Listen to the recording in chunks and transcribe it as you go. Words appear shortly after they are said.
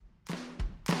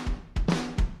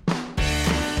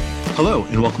Hello,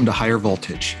 and welcome to Higher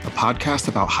Voltage, a podcast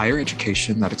about higher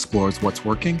education that explores what's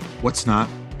working, what's not,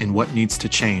 and what needs to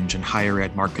change in higher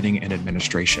ed marketing and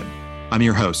administration. I'm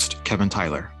your host, Kevin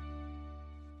Tyler.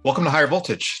 Welcome to Higher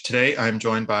Voltage. Today, I'm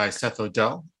joined by Seth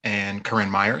Odell and Corinne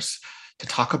Myers to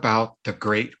talk about the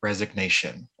Great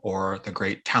Resignation or the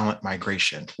Great Talent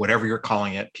Migration. Whatever you're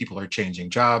calling it, people are changing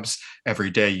jobs.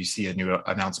 Every day you see a new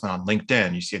announcement on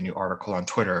LinkedIn, you see a new article on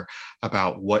Twitter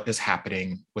about what is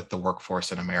happening with the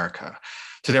workforce in America.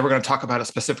 Today, we're going to talk about it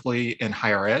specifically in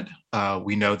higher ed.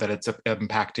 We know that it's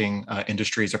impacting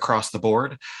industries across the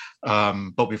board.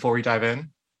 But before we dive in,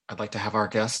 I'd like to have our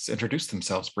guests introduce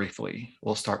themselves briefly.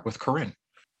 We'll start with Corinne.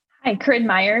 Hi, Corinne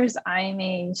Myers. I'm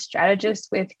a strategist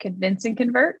with Convince and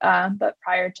Convert, but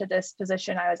prior to this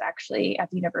position, I was actually at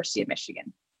the University of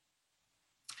Michigan.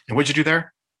 And what'd you do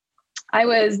there? I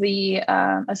was the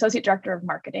Associate Director of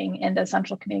Marketing in the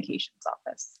Central Communications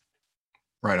Office.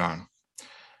 Right on.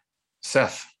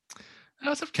 Seth.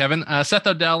 What's up, Kevin? Seth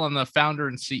Odell. I'm the founder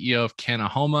and CEO of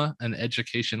Kanahoma, an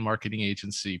education marketing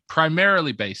agency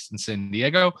primarily based in San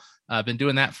Diego. I've been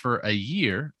doing that for a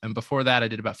year. And before that, I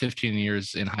did about 15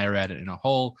 years in higher ed in a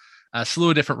whole slew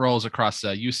of different roles across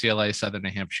UCLA, Southern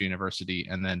New Hampshire University.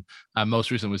 And then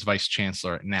most recently was vice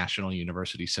chancellor at National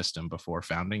University System before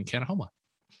founding Kanahoma.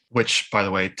 Which, by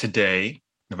the way, today,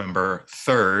 November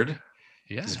 3rd,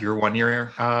 is your 1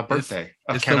 year birthday.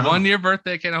 It's the 1 year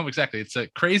birthday of Kanahoma. Exactly. It's a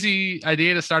crazy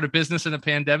idea to start a business in a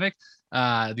pandemic.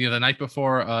 The night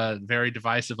before a very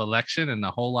divisive election and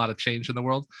a whole lot of change in the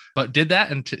world, but did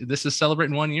that. And this is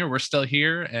celebrating 1 year. We're still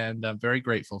here and I'm very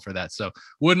grateful for that. So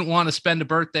wouldn't want to spend a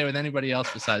birthday with anybody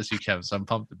else besides you, Kevin. So I'm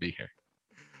pumped to be here.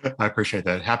 I appreciate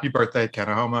that. Happy birthday,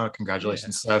 Kanahoma.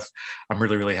 Congratulations, Seth. I'm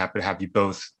really, really happy to have you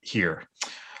both here.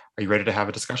 Are you ready to have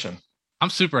a discussion? I'm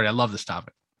super ready. I love this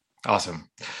topic. Awesome.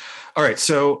 All right.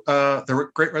 So the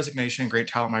Great Resignation, Great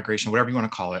Talent Migration, whatever you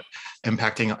want to call it,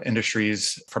 impacting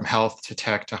industries from health to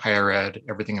tech to higher ed,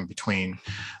 everything in between.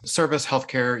 Service,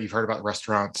 healthcare, you've heard about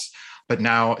restaurants, but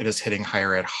now it is hitting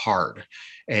higher ed hard.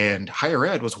 And higher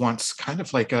ed was once kind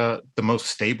of like the most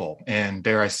stable and,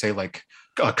 dare I say, like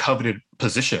a coveted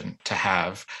position to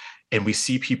have. And we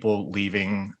see people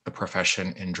leaving the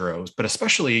profession in droves, but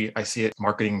especially I see it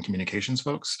marketing and communications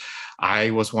folks. I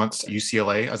was once at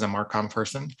UCLA as a Marcom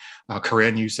person.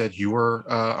 Corinne, you said you were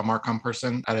a Marcom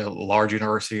person at a large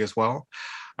university as well.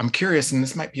 I'm curious, and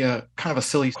this might be a kind of a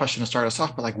silly question to start us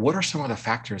off, but like, what are some of the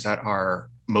factors that are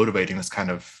motivating this kind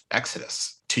of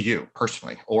exodus to you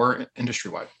personally or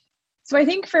industry-wide? So I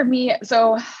think for me,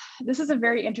 this is a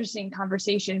very interesting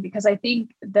conversation because I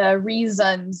think the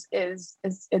reasons is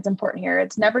important here.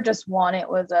 It's never just one, it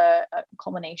was a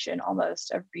culmination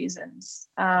almost of reasons.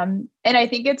 And I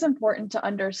think it's important to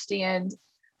understand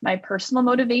my personal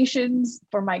motivations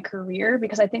for my career,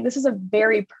 because I think this is a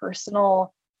very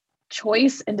personal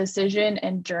choice and decision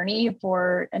and journey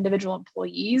for individual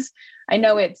employees. I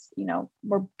know it's,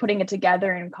 we're putting it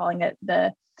together and calling it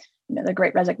the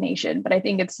Great Resignation, but I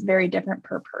think it's very different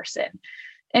per person.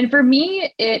 And for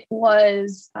me, it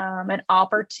was an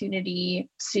opportunity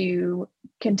to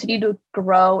continue to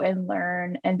grow and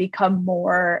learn and become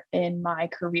more in my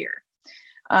career.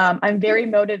 I'm very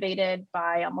motivated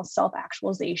by almost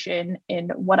self-actualization in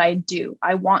what I do.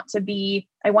 I want to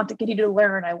continue to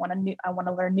learn. I want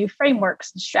to learn new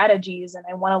frameworks and strategies, and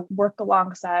I want to work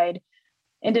alongside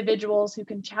individuals who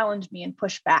can challenge me and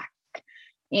push back.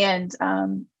 And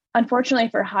unfortunately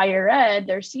for higher ed,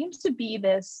 there seems to be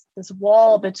this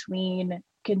wall between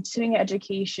continuing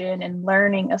education and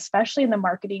learning, especially in the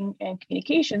marketing and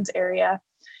communications area,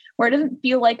 where it doesn't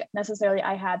feel like necessarily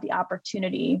I had the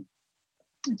opportunity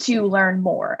to learn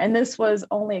more. And this was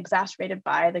only exacerbated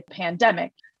by the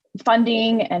pandemic.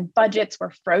 Funding and budgets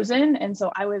were frozen. And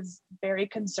so I was very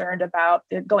concerned about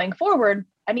going forward,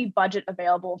 any budget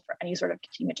available for any sort of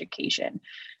continuing education.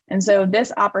 And so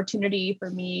this opportunity for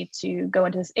me to go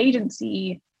into this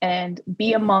agency and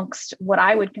be amongst what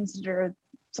I would consider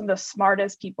some of the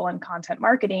smartest people in content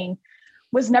marketing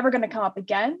was never going to come up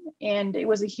again. And it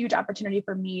was a huge opportunity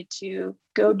for me to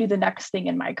go do the next thing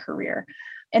in my career.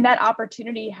 And that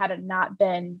opportunity, had it not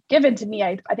been given to me,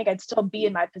 I think I'd still be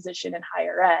in my position in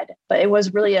higher ed. But it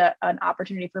was really an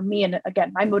opportunity for me. And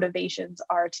again, my motivations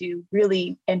are to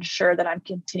really ensure that I'm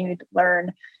continuing to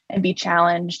learn and be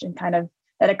challenged, and kind of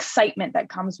that excitement that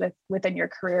comes within your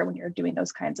career when you're doing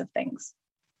those kinds of things.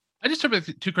 I just took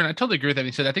it to Corinne. I totally agree with that.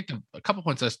 He said, I think a couple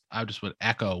points I just would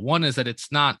echo. One is that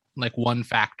it's not like one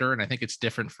factor, and I think it's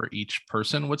different for each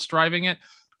person what's driving it.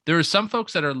 There are some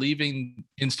folks that are leaving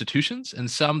institutions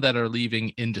and some that are leaving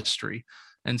industry.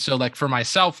 And so like for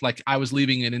myself, like I was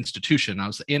leaving an institution. I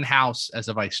was in-house as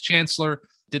a vice chancellor.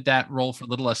 did that role for a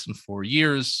little less than 4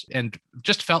 years and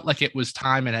just felt like it was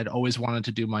time and had always wanted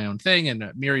to do my own thing. And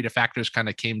a myriad of factors kind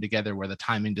of came together where the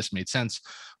timing just made sense.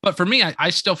 But for me, I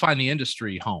still find the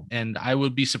industry home. And I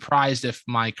would be surprised if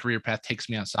my career path takes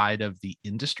me outside of the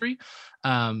industry.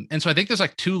 And so I think there's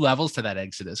like two levels to that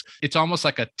exodus. It's almost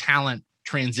like a talent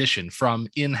transition from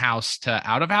in-house to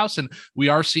out-of-house. And we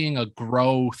are seeing a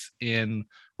growth in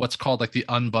what's called like the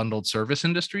unbundled service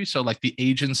industry. So like the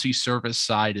agency service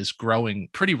side is growing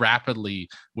pretty rapidly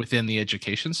within the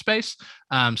education space.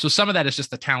 So some of that is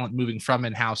just the talent moving from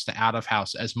in-house to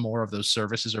out-of-house as more of those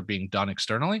services are being done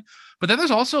externally. But then there's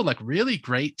also like really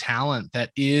great talent that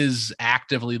is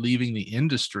actively leaving the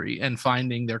industry and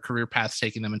finding their career paths,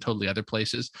 taking them in totally other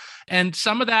places. And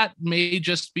some of that may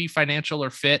just be financial or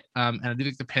fit. And I do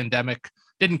think the pandemic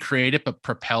didn't create it, but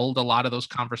propelled a lot of those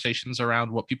conversations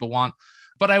around what people want.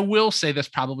 But I will say there's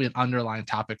probably an underlying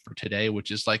topic for today, which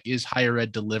is like, is higher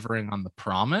ed delivering on the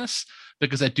promise?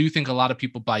 Because I do think a lot of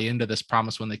people buy into this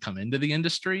promise when they come into the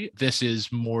industry. This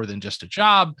is more than just a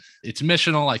job. It's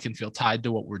missional. I can feel tied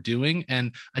to what we're doing.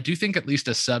 And I do think at least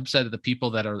a subset of the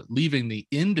people that are leaving the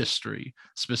industry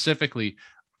specifically,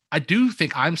 I do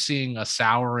think I'm seeing a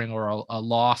souring or a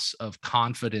loss of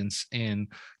confidence in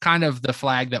kind of the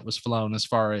flag that was flown as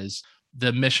far as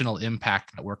the missional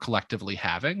impact that we're collectively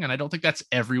having. And I don't think that's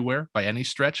everywhere by any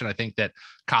stretch. And I think that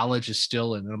college is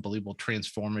still an unbelievable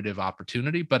transformative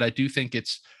opportunity, but I do think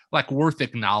it's like worth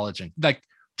acknowledging. Like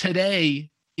today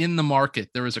in the market,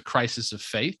 there is a crisis of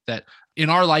faith that in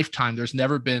our lifetime, there's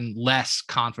never been less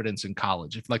confidence in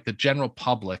college. If like the general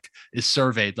public is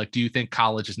surveyed, like, do you think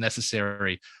college is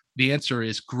necessary? The answer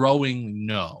is growing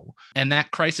no. And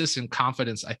that crisis in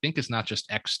confidence, I think, is not just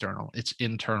external, it's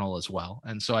internal as well.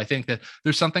 And so I think that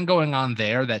there's something going on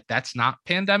there that's not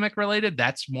pandemic related.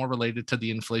 That's more related to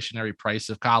the inflationary price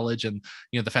of college and,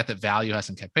 the fact that value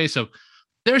hasn't kept pace. So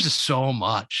there's just so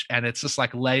much, and it's just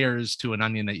like layers to an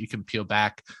onion that you can peel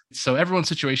back. So everyone's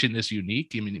situation is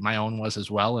unique. I mean, my own was as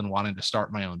well, and wanting to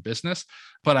start my own business.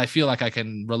 But I feel like I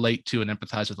can relate to and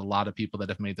empathize with a lot of people that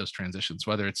have made those transitions,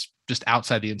 whether it's just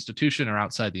outside the institution or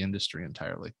outside the industry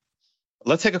entirely.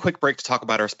 Let's take a quick break to talk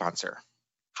about our sponsor.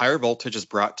 Higher Voltage is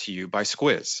brought to you by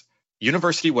Squiz.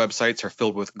 University websites are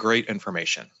filled with great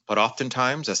information, but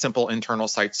oftentimes a simple internal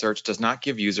site search does not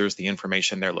give users the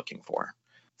information they're looking for.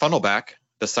 Funnelback,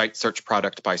 the site search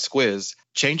product by Squiz,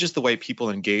 changes the way people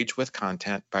engage with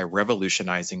content by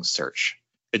revolutionizing search.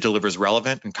 It delivers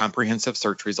relevant and comprehensive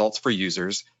search results for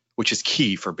users, which is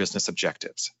key for business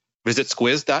objectives. Visit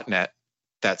squiz.net,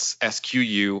 that's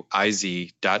SQUIZ.net,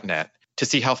 to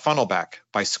see how Funnelback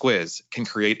by Squiz can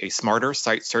create a smarter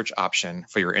site search option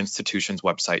for your institution's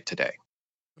website today.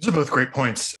 Those are both great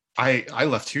points. I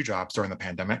left two jobs during the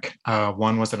pandemic.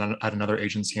 One was at another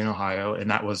agency in Ohio, and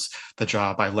that was the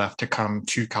job I left to come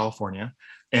to California.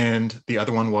 And the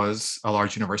other one was a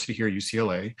large university here,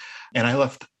 UCLA. And I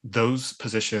left those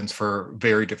positions for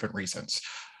very different reasons.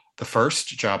 The first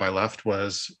job I left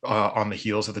was on the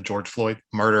heels of the George Floyd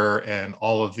murder and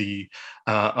all of the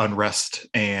unrest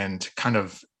and kind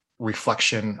of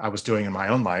reflection I was doing in my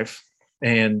own life.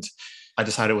 And I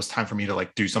decided it was time for me to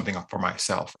like do something for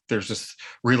myself. There's this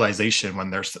realization when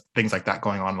there's things like that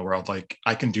going on in the world, like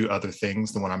I can do other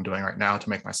things than what I'm doing right now to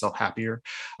make myself happier.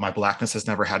 My Blackness has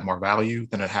never had more value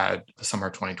than it had the summer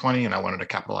of 2020. And I wanted to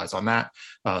capitalize on that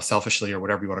selfishly or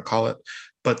whatever you want to call it.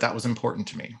 But that was important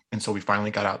to me. And so we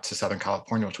finally got out to Southern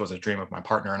California, which was a dream of my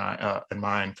partner and I and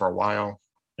mine for a while.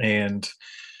 And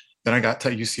then I got to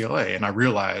UCLA and I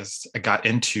realized I got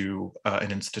into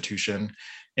an institution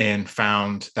and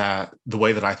found that the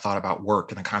way that I thought about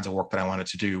work and the kinds of work that I wanted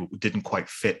to do didn't quite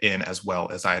fit in as well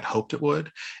as I had hoped it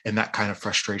would. And that kind of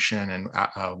frustration and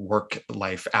work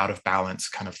life out of balance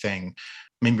kind of thing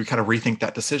made me kind of rethink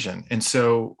that decision. And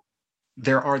so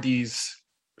there are these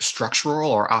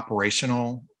structural or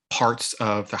operational parts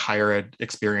of the higher ed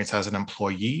experience as an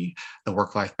employee, the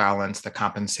work-life balance, the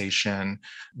compensation,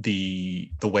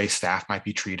 the way staff might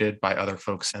be treated by other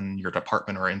folks in your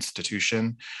department or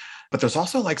institution. But there's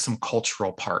also like some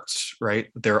cultural parts, right?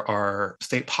 There are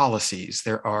state policies,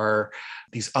 there are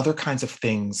these other kinds of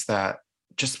things that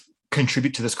just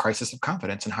contribute to this crisis of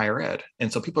confidence in higher ed.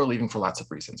 And so people are leaving for lots of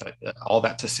reasons. All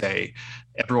that to say,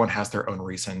 everyone has their own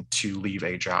reason to leave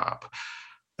a job.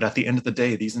 But at the end of the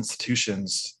day, these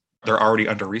institutions, they're already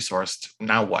under-resourced.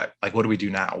 Now what? Like, what do we do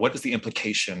now? What is the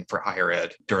implication for higher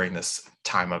ed during this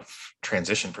time of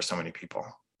transition for so many people?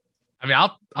 I mean,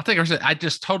 I'll take it. I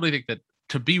just totally think that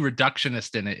to be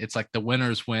reductionist in it, it's like the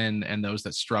winners win and those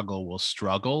that struggle will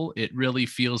struggle. It really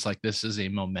feels like this is a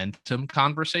momentum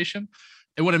conversation.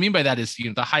 And what I mean by that is,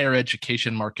 the higher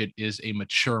education market is a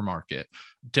mature market.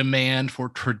 Demand for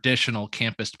traditional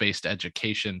campus-based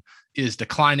education is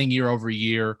declining year over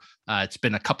year. It's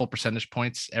been a couple percentage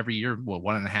points every year,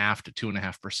 1.5% to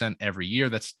 2.5% every year.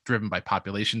 That's driven by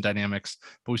population dynamics.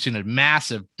 But we've seen a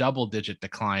massive double-digit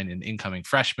decline in incoming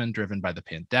freshmen driven by the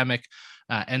pandemic.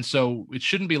 And so it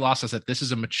shouldn't be lost us that this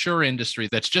is a mature industry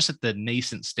that's just at the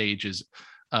nascent stages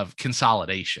of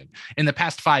consolidation. In the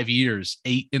past 5 years,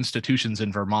 8 institutions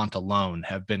in Vermont alone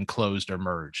have been closed or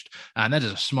merged. And that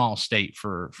is a small state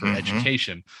for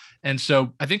education. And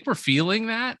so I think we're feeling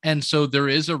that. And so there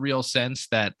is a real sense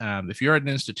that if you're at an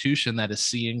institution that is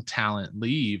seeing talent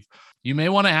leave, you may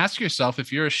want to ask yourself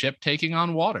if you're a ship taking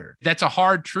on water. That's a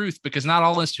hard truth because not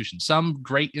all institutions, some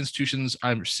great institutions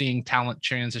are seeing talent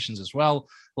transitions as well.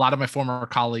 A lot of my former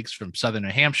colleagues from Southern New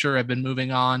Hampshire have been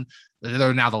moving on.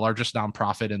 They're now the largest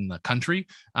nonprofit in the country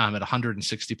at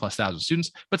 160 plus thousand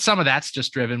students. But some of that's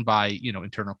just driven by,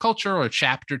 internal culture or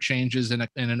chapter changes in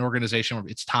an organization where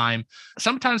it's time.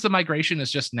 Sometimes the migration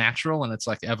is just natural and it's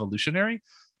like evolutionary.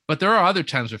 But there are other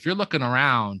times if you're looking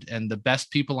around and the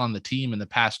best people on the team in the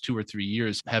past 2 or 3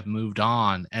 years have moved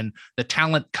on and the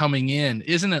talent coming in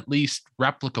isn't at least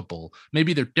replicable.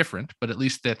 Maybe they're different, but at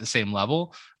least at the same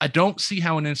level. I don't see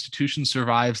how an institution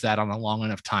survives that on a long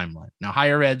enough timeline. Now,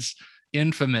 higher ed's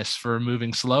infamous for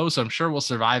moving slow, so I'm sure we'll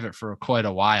survive it for quite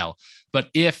a while. But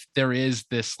if there is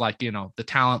this, the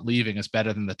talent leaving is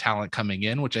better than the talent coming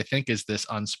in, which I think is this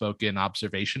unspoken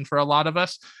observation for a lot of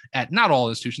us at not all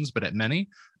institutions, but at many,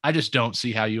 I just don't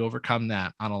see how you overcome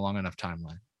that on a long enough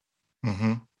timeline.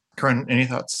 Mm-hmm. Corinne, any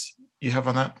thoughts you have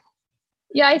on that?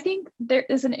 Yeah, I think there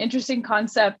is an interesting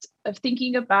concept of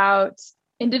thinking about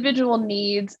individual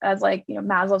needs as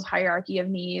Maslow's hierarchy of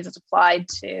needs as applied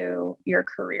to your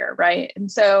career, right?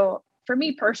 And so for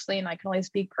me personally, and I can only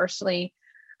speak personally,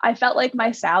 I felt like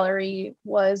my salary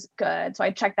was good. So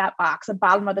I checked that box. The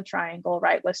bottom of the triangle,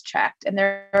 right, was checked. And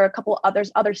there are a couple other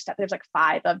steps. There's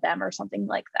 5 of them or something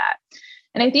like that.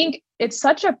 And I think it's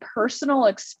such a personal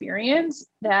experience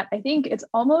that I think it's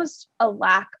almost a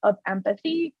lack of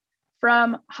empathy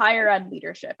from higher ed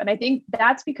leadership. And I think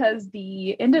that's because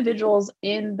the individuals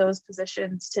in those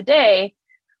positions today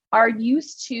are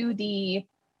used to the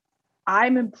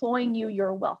I'm employing you,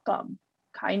 you're welcome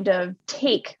kind of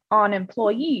take on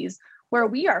employees, where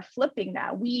we are flipping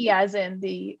that. We, as in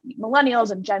the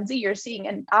millennials and Gen Z, you're seeing,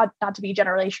 and not to be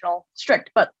generational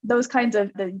strict, but those kinds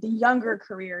of the younger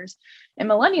careers and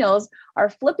millennials are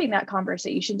flipping that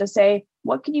conversation to say,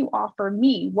 what can you offer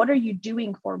me? What are you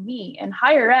doing for me? And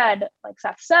higher ed, like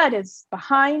Seth said, is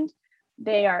behind.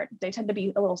 They tend to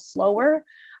be a little slower.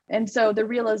 And so the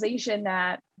realization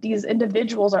that these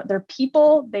individuals they're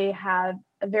people, they have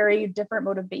very different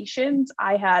motivations.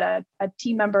 I had a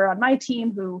team member on my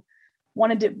team who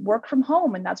wanted to work from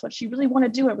home, and that's what she really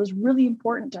wanted to do. It was really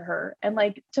important to her. And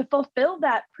to fulfill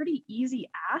that pretty easy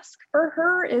ask for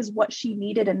her is what she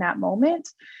needed in that moment.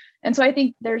 And so I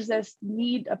think there's this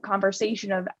need of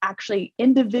conversation of actually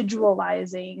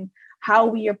individualizing how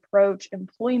we approach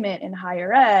employment in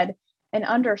higher ed and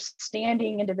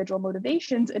understanding individual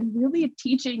motivations and really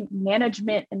teaching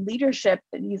management and leadership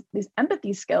these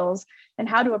empathy skills and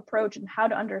how to approach and how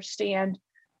to understand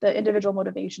the individual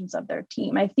motivations of their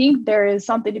team. I think there is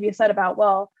something to be said about,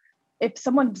 well, if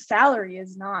someone's salary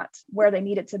is not where they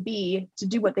need it to be to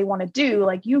do what they want to do,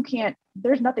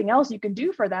 there's nothing else you can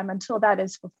do for them until that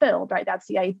is fulfilled, right? That's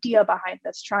the idea behind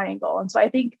this triangle. And so I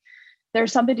think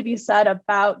there's something to be said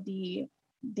about the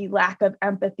lack of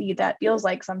empathy that feels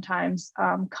like sometimes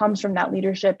comes from that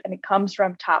leadership, and it comes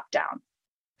from top down.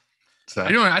 So,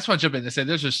 I just want to jump in and say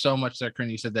there's just so much there,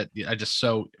 Corinne, you said that I just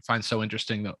find so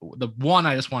interesting. The one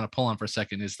I just want to pull on for a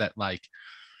second is that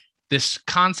this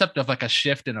concept of a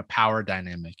shift in a power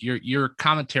dynamic. Your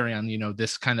commentary on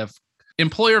this kind of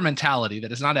employer mentality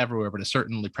that is not everywhere, but is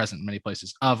certainly present in many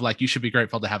places of you should be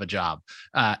grateful to have a job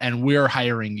and we're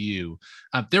hiring you.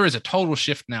 There is a total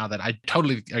shift now that I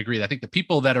totally agree. I think the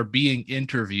people that are being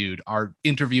interviewed are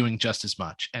interviewing just as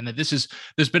much. And that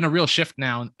there's been a real shift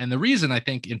now. And the reason I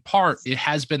think in part it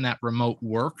has been that remote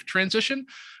work transition,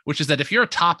 which is that if you're a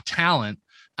top talent,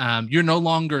 you're no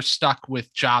longer stuck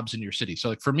with jobs in your city.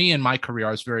 So for me in my career,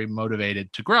 I was very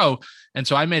motivated to grow. And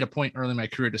so I made a point early in my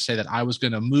career to say that I was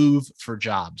going to move for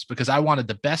jobs because I wanted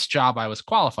the best job I was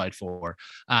qualified for.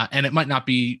 And it might not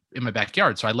be in my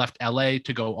backyard. So I left LA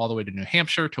to go all the way to New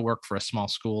Hampshire to work for a small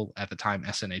school at the time,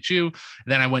 SNHU.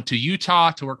 Then I went to Utah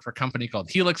to work for a company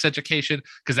called Helix Education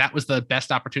because that was the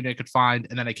best opportunity I could find.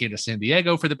 And then I came to San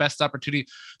Diego for the best opportunity.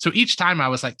 So each time I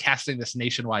was casting this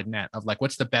nationwide net of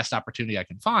what's the best opportunity I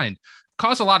can find. find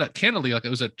caused a lot of, candidly, like it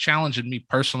was a challenge in me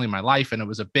personally in my life, and it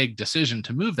was a big decision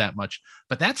to move that much,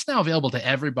 but that's now available to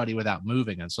everybody without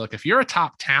moving. And so like if you're a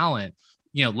top talent,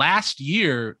 last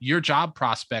year your job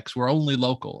prospects were only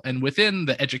local, and within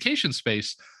the education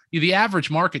space, the average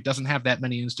market doesn't have that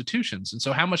many institutions. And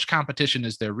so how much competition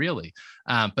is there really?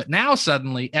 But now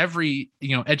suddenly every,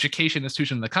 education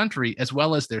institution in the country, as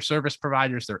well as their service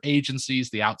providers, their agencies,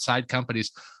 the outside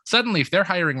companies, suddenly if they're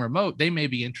hiring remote, they may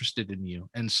be interested in you.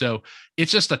 And so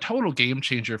it's just a total game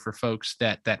changer for folks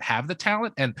that have the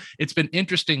talent. And it's been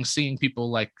interesting seeing people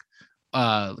like,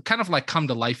 kind of like come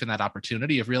to life in that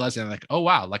opportunity of realizing like, oh,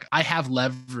 wow, like I have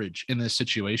leverage in this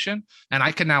situation, and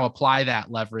I can now apply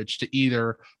that leverage to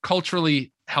either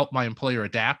culturally help my employer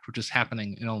adapt, which is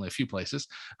happening in only a few places,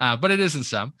 but it is in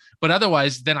some, but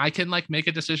otherwise then I can like make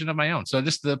a decision of my own. So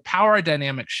just the power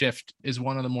dynamic shift is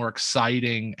one of the more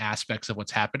exciting aspects of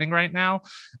what's happening right now.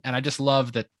 And I just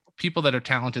love that people that are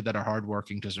talented, that are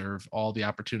hardworking, deserve all the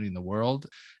opportunity in the world.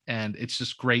 And it's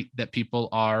just great that people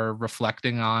are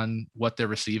reflecting on what they're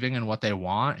receiving and what they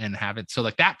want and have it. So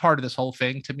like that part of this whole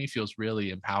thing to me feels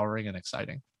really empowering and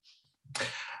exciting.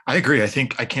 I agree. I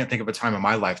think I can't think of a time in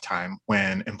my lifetime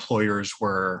when employers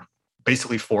were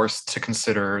basically forced to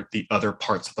consider the other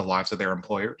parts of the lives of their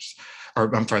employees,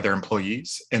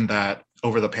 and that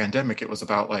over the pandemic, it was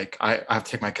about like, I have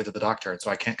to take my kid to the doctor, and so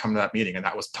I can't come to that meeting, and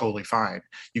that was totally fine.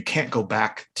 You can't go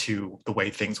back to the way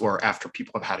things were after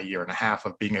people have had a year and a half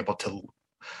of being able to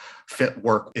fit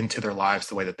work into their lives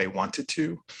the way that they wanted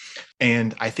to.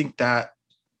 And I think that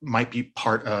might be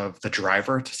part of the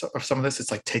driver of some of this.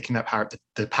 It's like taking that power,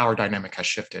 the power dynamic has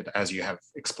shifted, as you have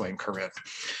explained, Corinne.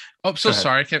 Oh, so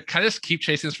sorry. Can I just keep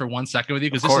chasing this for 1 second with you?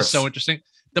 Because this is so interesting.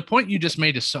 The point you just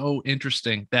made is so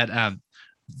interesting that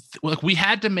look, we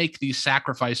had to make these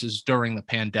sacrifices during the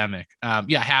pandemic. I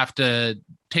have to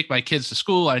take my kids to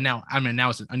school. Now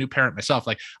as a new parent myself,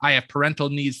 like I have parental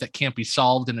needs that can't be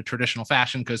solved in a traditional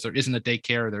fashion because there isn't a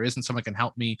daycare, or there isn't someone can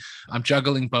help me. I'm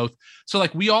juggling both. So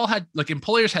like we all had, like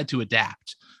employers had to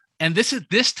adapt. And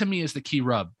this to me is the key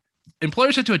rub.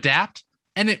 Employers had to adapt,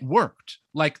 and it worked.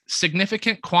 Like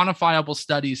significant quantifiable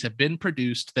studies have been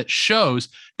produced that shows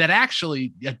that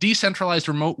actually a decentralized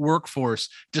remote workforce,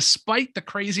 despite the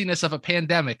craziness of a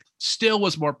pandemic, still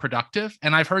was more productive.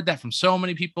 And I've heard that from so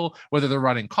many people, whether they're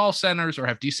running call centers or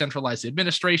have decentralized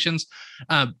administrations.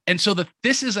 And so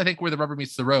this is, I think, where the rubber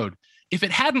meets the road. If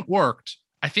it hadn't worked,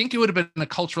 I think it would have been a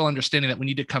cultural understanding that we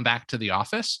need to come back to the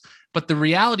office. But the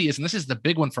reality is, and this is the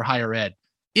big one for higher ed,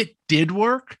 it did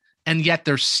work. And yet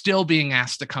they're still being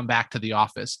asked to come back to the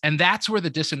office. And that's where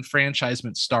the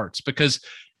disenfranchisement starts, because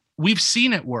we've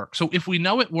seen it work. So if we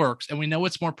know it works and we know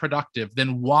it's more productive,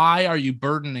 then why are you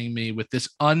burdening me with this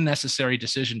unnecessary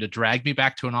decision to drag me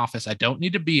back to an office I don't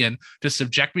need to be in, to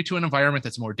subject me to an environment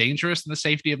that's more dangerous than the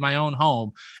safety of my own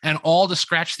home, and all to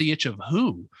scratch the itch of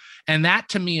who? And that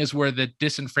to me is where the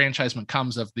disenfranchisement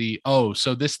comes of the, oh,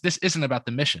 so this isn't about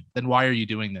the mission. Then why are you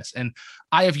doing this? And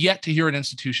I have yet to hear an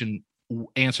institution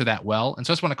answer that well. And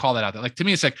so I just want to call that out there. Like, to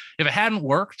me, it's like, if it hadn't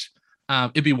worked,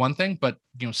 it'd be one thing, but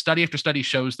study after study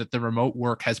shows that the remote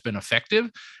work has been effective,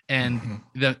 and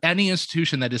any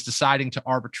institution that is deciding to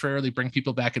arbitrarily bring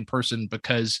people back in person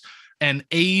because an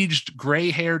aged,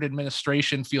 gray-haired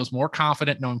administration feels more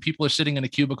confident knowing people are sitting in a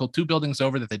cubicle 2 buildings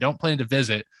over that they don't plan to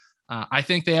visit, I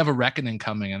think they have a reckoning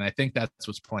coming, and I think that's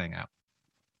what's playing out.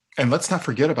 And let's not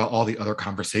forget about all the other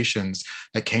conversations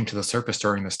that came to the surface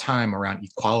during this time around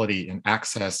equality and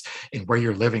access and where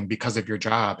you're living because of your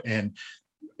job. And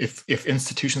if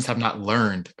institutions have not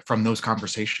learned from those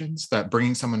conversations that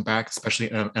bringing someone back,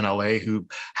 especially in LA, who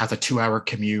has a 2-hour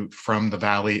commute from the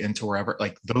Valley into wherever,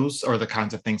 like those are the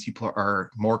kinds of things people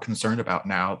are more concerned about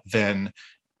now than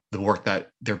the work that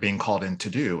they're being called in to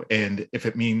do. And if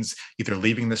it means either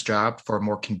leaving this job for a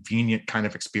more convenient kind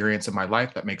of experience in my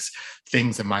life that makes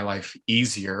things in my life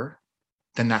easier,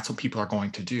 then that's what people are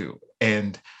going to do.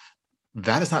 And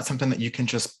that is not something that you can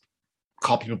just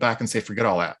call people back and say, forget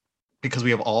all that, because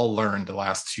we have all learned the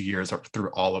last 2 years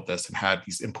through all of this and had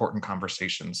these important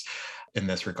conversations in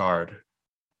this regard.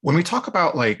 When we talk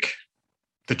about like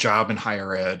the job in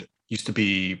higher ed used to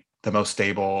be the most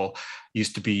stable,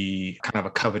 used to be kind of a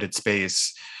coveted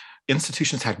space,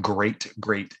 institutions had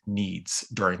great needs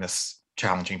during this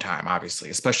challenging time, obviously,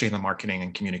 especially in the marketing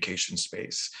and communication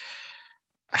space.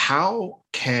 How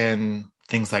can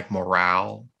things like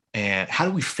morale, and how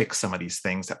do we fix some of these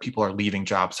things that people are leaving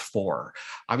jobs for?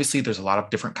 Obviously, there's a lot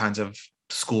of different kinds of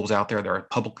schools out there. There are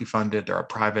publicly funded, there are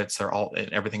privates, there are all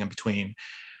everything in between.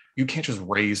 you can't just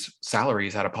raise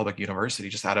salaries at a public university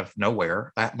just out of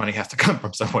nowhere. That money has to come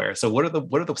from somewhere. So what are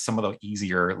the some of the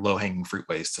easier low hanging fruit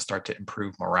ways to start to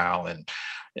improve morale and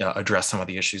address some of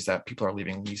the issues that people are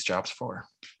leaving these jobs for?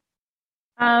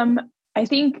 I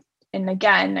think, and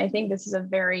again, I think this is a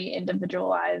very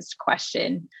individualized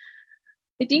question.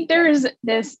 I think there's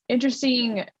this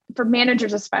interesting, for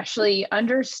managers especially,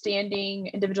 understanding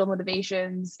individual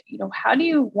motivations. How do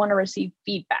you want to receive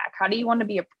feedback? How do you want to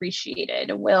be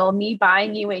appreciated? Will me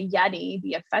buying you a Yeti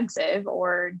be offensive,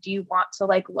 or do you want to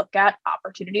look at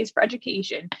opportunities for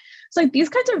education? So these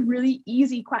kinds of really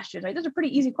easy questions, right? Those are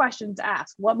pretty easy questions to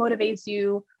ask. What motivates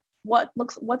you?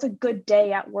 What's a good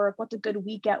day at work? What's a good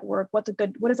week at work? What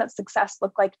does that success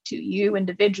look like to you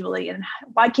individually? And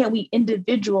why can't we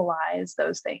individualize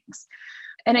those things?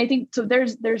 And I think so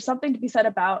there's something to be said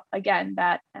about, again,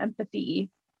 that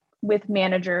empathy with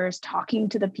managers, talking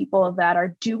to the people that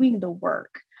are doing the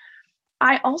work.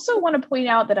 I also want to point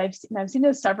out that I've seen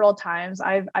this several times.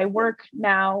 I work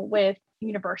now with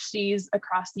universities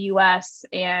across the US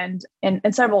and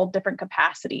in several different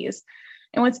capacities.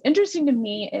 And what's interesting to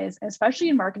me is, especially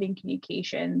in marketing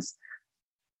communications,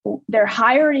 they're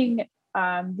hiring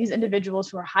these individuals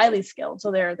who are highly skilled.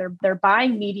 So they're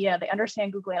buying media, they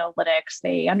understand Google Analytics,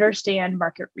 they understand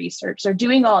market research, they're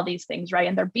doing all these things, right?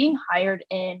 And they're being hired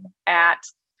in at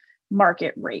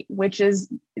market rate, which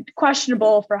is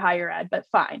questionable for higher ed, but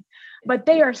fine. But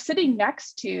they are sitting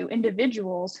next to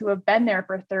individuals who have been there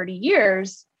for 30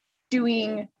 years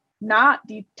doing not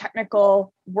the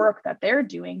technical work that they're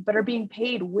doing, but are being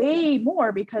paid way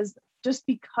more because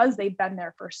they've been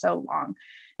there for so long.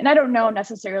 And I don't know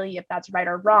necessarily if that's right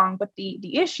or wrong, but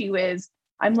the issue is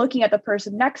I'm looking at the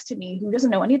person next to me who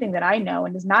doesn't know anything that I know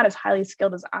and is not as highly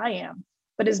skilled as I am,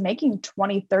 but is making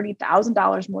 $20,000,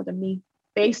 $30,000 more than me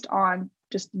based on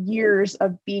just years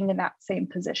of being in that same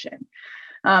position.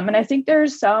 And I think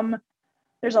there's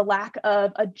a lack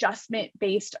of adjustment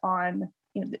based on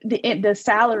the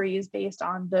salaries based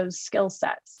on those skill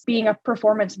sets. Being a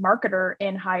performance marketer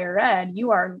in higher ed,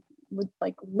 you are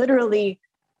literally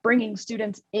bringing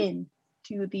students in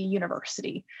to the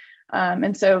university.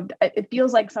 And so it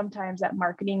feels like sometimes that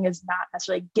marketing is not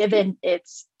necessarily given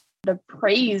the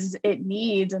praise it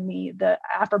needs and the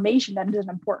affirmation that it is an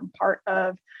important part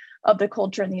of the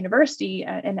culture in the university,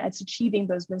 and it's achieving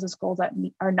those business goals that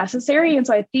are necessary. And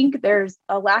so I think there's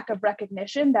a lack of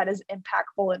recognition that is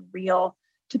impactful and real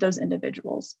to those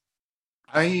individuals.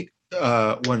 I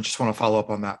want to follow up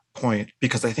on that point,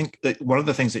 because I think that one of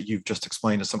the things that you've just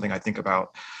explained is something I think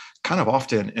about kind of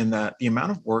often, in that the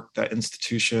amount of work that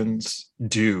institutions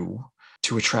do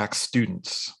to attract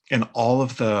students and all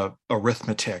of the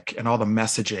arithmetic and all the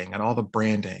messaging and all the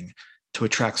branding to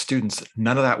attract students,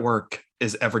 none of that work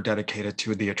is ever dedicated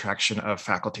to the attraction of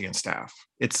faculty and staff.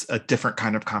 It's a different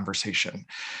kind of conversation.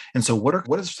 And so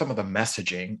what is some of the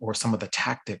messaging or some of the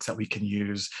tactics that we can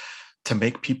use to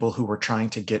make people who are trying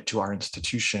to get to our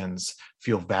institutions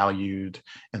feel valued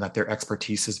and that their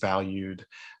expertise is valued?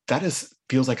 That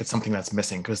feels like it's something that's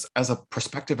missing, because as a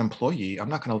prospective employee, I'm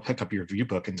not going to pick up your review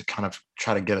book and to kind of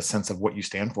try to get a sense of what you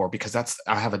stand for, because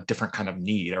I have a different kind of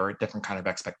need or a different kind of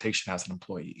expectation as an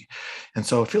employee. And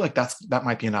so I feel like that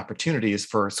might be an opportunity, is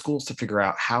for schools to figure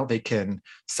out how they can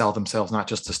sell themselves, not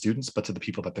just to students, but to the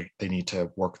people that they need to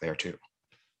work there too.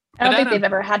 I don't think they've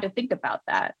ever had to think about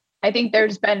that. I think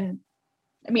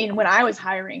when I was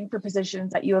hiring for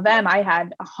positions at U of M, I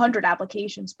had 100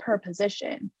 applications per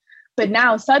position. But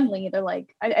now suddenly they're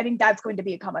like, I think that's going to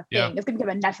become a thing. Yeah. It's going to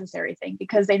become a necessary thing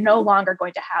because they're no longer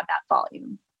going to have that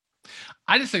volume.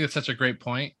 I just think it's such a great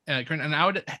point. And I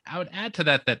would add to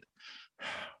that,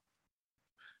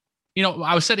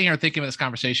 I was sitting here thinking of this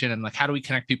conversation and how do we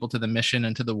connect people to the mission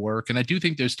and to the work? And I do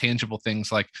think there's tangible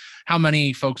things like how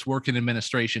many folks work in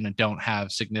administration and don't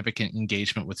have significant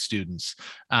engagement with students.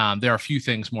 There are a few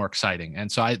things more exciting.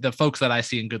 And so the folks that I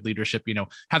see in good leadership,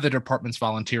 have their departments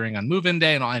volunteering on move-in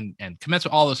day and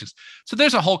commencement, all those things. So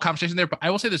there's a whole conversation there, but I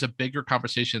will say there's a bigger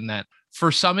conversation that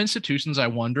for some institutions, I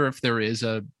wonder if there is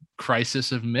a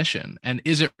crisis of mission. And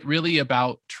is it really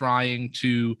about trying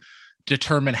to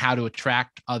determine how to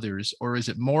attract others, or is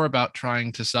it more about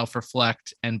trying to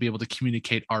self-reflect and be able to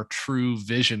communicate our true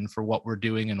vision for what we're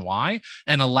doing and why,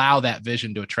 and allow that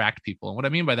vision to attract people? And what I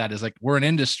mean by that is we're an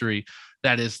industry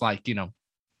that is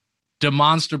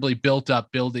demonstrably built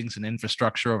up buildings and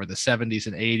infrastructure over the 70s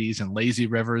and 80s and lazy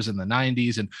rivers in the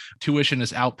 90s, and tuition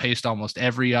has outpaced almost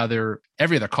every other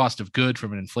cost of good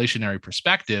from an inflationary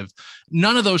perspective.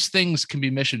 None of those things can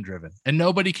be mission driven, and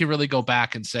nobody can really go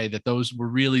back and say that those were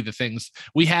really the things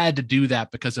we had to do that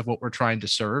because of what we're trying to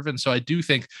serve. And so I do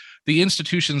think the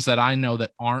institutions that I know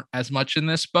that aren't as much in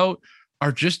this boat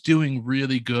are just doing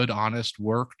really good, honest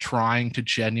work, trying to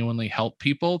genuinely help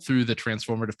people through the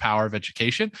transformative power of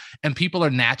education. And people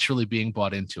are naturally being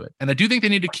bought into it. And I do think they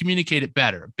need to communicate it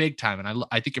better, big time. And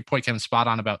I think your point, Kevin's spot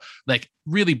on about like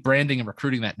really branding and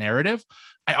recruiting that narrative.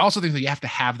 I also think that you have to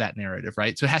have that narrative,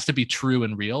 right? So it has to be true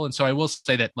and real. And so I will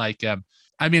say that, like,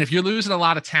 I mean, if you're losing a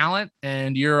lot of talent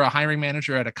and you're a hiring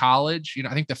manager at a college,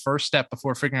 I think the first step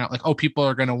before figuring out like, oh, people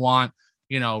are going to want,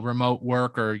 remote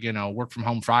work or, work from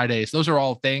home Fridays, those are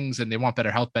all things, and they want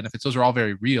better health benefits. Those are all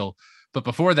very real. But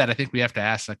before that, I think we have to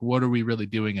ask, like, what are we really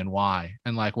doing and why?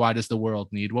 And like, why does the world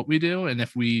need what we do? And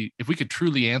if we could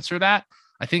truly answer that,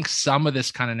 I think some of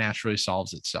this kind of naturally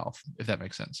solves itself, if that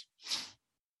makes sense.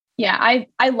 Yeah,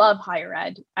 I love higher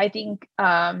ed. I think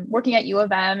working at U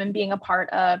of M and being a part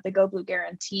of the Go Blue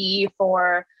Guarantee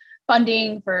for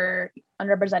funding for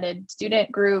underrepresented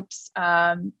student groups,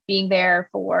 being there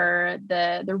for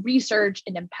the research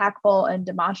and impactful and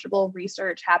demonstrable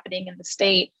research happening in the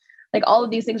state, like all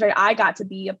of these things, right? I got to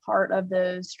be a part of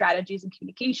those strategies and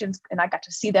communications, and I got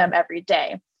to see them every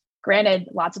day. Granted,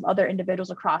 lots of other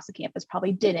individuals across the campus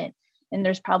probably didn't, and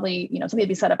there's probably something to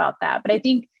be said about that. But I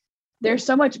think there's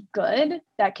so much good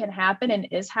that can happen and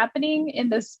is happening in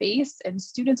this space, and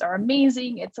students are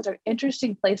amazing. It's such an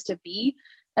interesting place to be.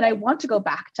 And I want to go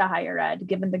back to higher ed,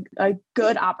 given a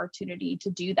good opportunity to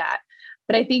do that.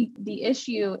 But I think the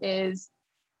issue is,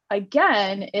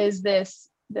 again, is this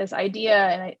idea,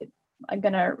 and I'm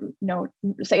going to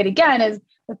say it again, is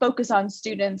the focus on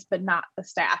students, but not the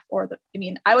staff.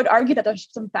 I would argue that there's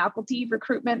some faculty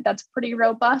recruitment that's pretty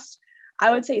robust.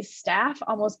 I would say staff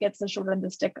almost gets the short end of the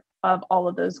stick of all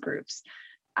of those groups.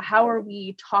 How are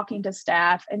we talking to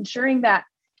staff, ensuring that,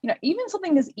 even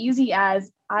something as easy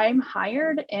as I'm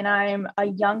hired and I'm a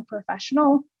young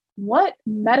professional, what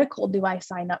medical do I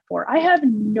sign up for? I have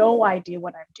no idea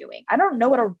what I'm doing. I don't know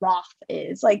what a Roth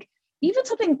is. Like, even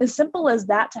something as simple as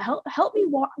that to help me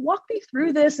walk me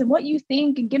through this and what you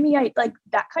think, and give me like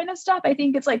that kind of stuff. I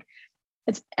think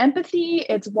it's empathy,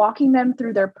 it's walking them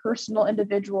through their personal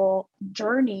individual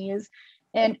journeys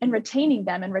and retaining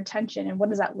them, and retention. And what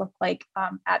does that look like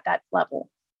at that level?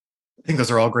 I think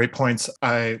those are all great points.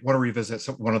 I want to revisit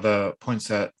one of the points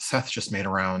that Seth just made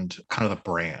around kind of the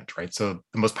brand, right? So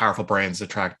the most powerful brands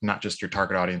attract not just your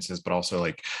target audiences, but also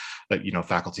like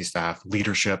faculty, staff,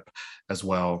 leadership as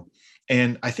well.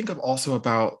 And I think also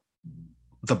about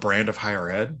the brand of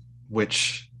higher ed,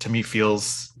 which to me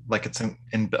feels like it's in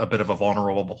a bit of a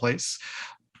vulnerable place.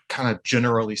 Kind of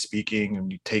generally speaking,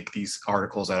 and you take these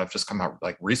articles that have just come out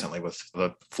like recently with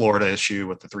the Florida issue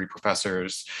with the 3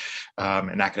 professors,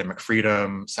 and academic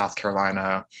freedom, South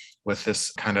Carolina, with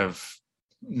this kind of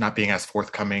not being as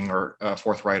forthcoming or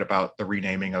forthright about the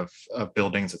renaming of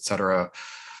buildings, et cetera.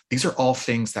 These are all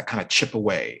things that kind of chip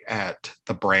away at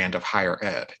the brand of higher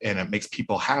ed, and it makes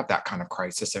people have that kind of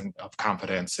crisis and of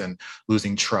confidence and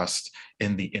losing trust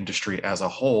in the industry as a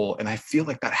whole. And I feel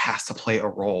like that has to play a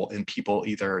role in people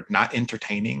either not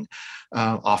entertaining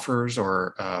offers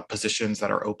or positions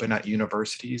that are open at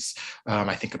universities.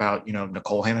 I think about,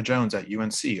 Nicole Hannah-Jones at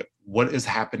UNC. What is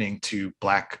happening to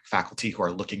Black faculty who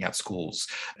are looking at schools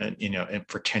and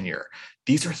for tenure?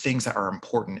 These are things that are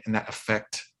important and that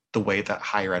affect the way that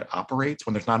higher ed operates.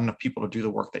 When there's not enough people to do the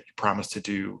work that you promised to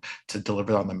do, to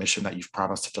deliver on the mission that you've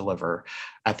promised to deliver,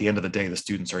 at the end of the day, the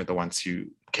students are the ones who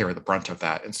carry the brunt of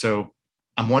that. And so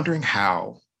I'm wondering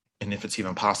how, and if it's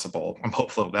even possible, I'm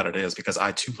hopeful that it is, because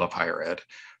I too love higher ed,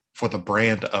 for the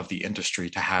brand of the industry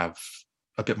to have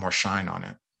a bit more shine on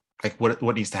it. Like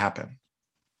what needs to happen?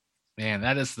 Man,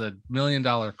 that is the $1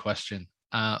 million question.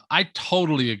 I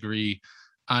totally agree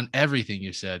on everything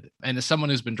you said. And as someone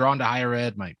who's been drawn to higher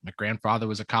ed, my grandfather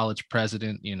was a college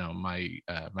president. My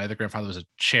other grandfather was a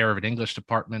chair of an English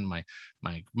department.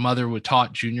 My mother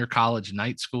taught junior college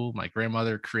night school. My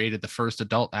grandmother created the first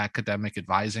adult academic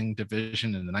advising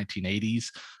division in the 1980s.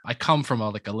 I come from a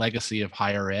legacy of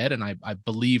higher ed, and I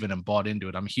believe and am bought into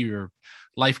it. I'm here.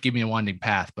 Life gave me a winding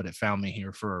path, but it found me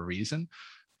here for a reason.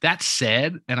 That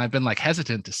said, and I've been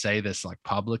hesitant to say this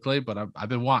publicly, but I've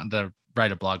been wanting to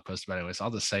write a blog post about it anyway. So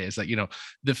I'll just say is that,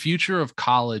 the future of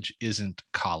college isn't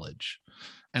college.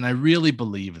 And I really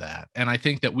believe that. And I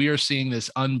think that we are seeing this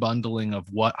unbundling of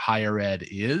what higher ed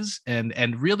is, and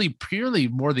really purely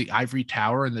more the ivory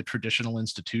tower in the traditional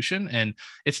institution. And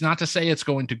it's not to say it's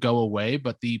going to go away,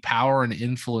 but the power and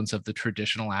influence of the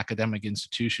traditional academic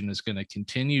institution is going to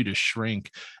continue to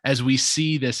shrink as we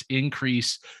see this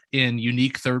increase in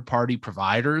unique third-party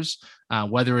providers,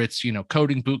 whether it's,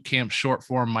 coding boot camp, short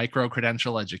form, micro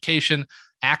credential education.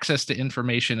 access to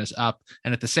information is up.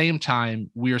 And at the same time,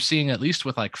 we are seeing, at least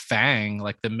with like FANG,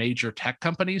 like the major tech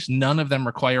companies, none of them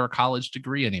require a college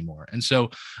degree anymore. And so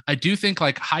I do think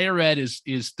like higher ed is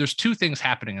there's two things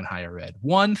happening in higher ed.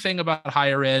 One thing about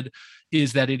higher ed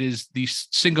is that it is the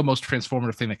single most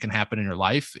transformative thing that can happen in your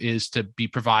life, is to be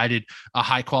provided a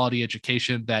high quality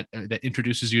education that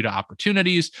introduces you to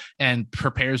opportunities and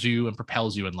prepares you and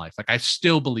propels you in life. Like I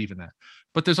still believe in that.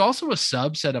 But there's also a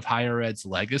subset of higher ed's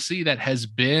legacy that has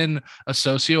been a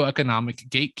socioeconomic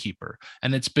gatekeeper.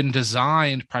 And it's been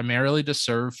designed primarily to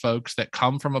serve folks that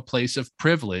come from a place of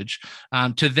privilege,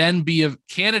 to then be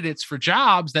candidates for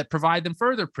jobs that provide them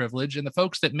further privilege. And the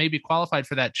folks that may be qualified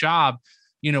for that job,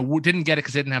 didn't get it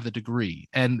because they didn't have the degree.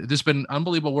 And there's been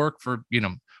unbelievable work for,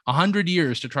 100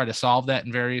 years to try to solve that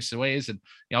in various ways. And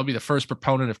I'll be the first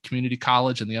proponent of community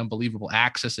college and the unbelievable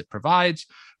access it provides.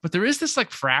 But there is this like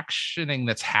fractioning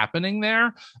that's happening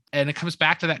there. And it comes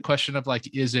back to that question of like,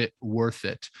 is it worth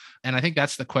it? And I think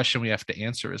that's the question we have to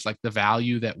answer, is like the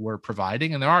value that we're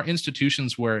providing. And there are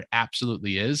institutions where it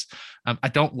absolutely is. I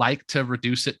don't like to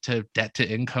reduce it to debt to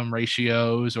income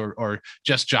ratios or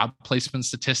just job placement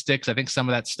statistics. I think some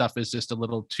of that stuff is just a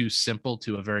little too simple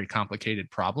to a very complicated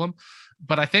problem.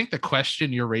 But I think the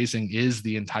question you're raising is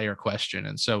the entire question.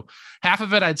 And so half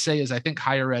of it, I'd say, is I think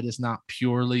higher ed is not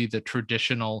purely the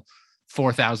traditional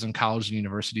 4,000 colleges and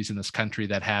universities in this country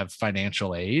that have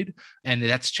financial aid. And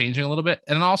that's changing a little bit.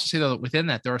 And I'll also say that within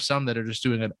that, there are some that are just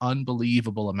doing an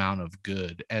unbelievable amount of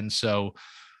good. And so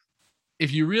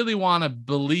if you really want to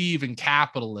believe in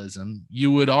capitalism,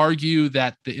 you would argue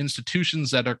that the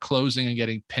institutions that are closing and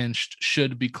getting pinched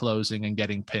should be closing and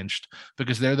getting pinched,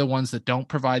 because they're the ones that don't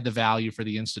provide the value for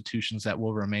the institutions that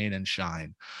will remain and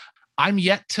shine. I'm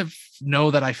yet to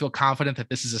know that I feel confident that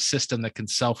this is a system that can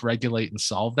self-regulate and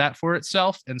solve that for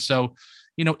itself. And so,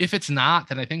 if it's not,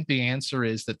 then I think the answer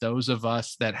is that those of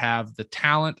us that have the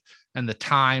talent and the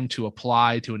time to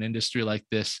apply to an industry like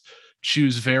this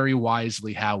choose very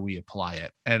wisely how we apply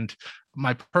it. And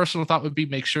my personal thought would be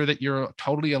make sure that you're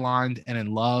totally aligned and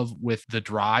in love with the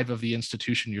drive of the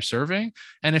institution you're serving.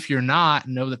 And if you're not,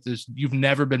 know that you've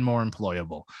never been more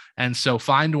employable. And so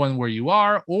find one where you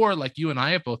are, or like you and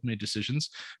I have both made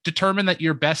decisions, determine that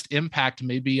your best impact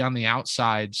may be on the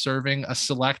outside, serving a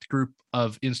select group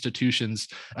of institutions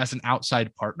as an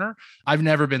outside partner. I've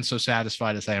never been so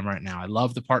satisfied as I am right now. I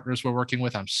love the partners we're working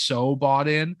with. I'm so bought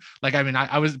in. Like, I mean,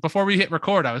 I was, before we hit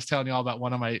record, I was telling you all about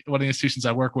one of the institutions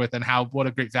I work with and what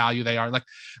a great value they are. Like,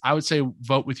 I would say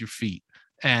vote with your feet.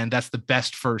 And that's the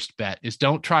best first bet, is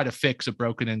don't try to fix a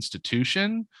broken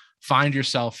institution. Find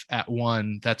yourself at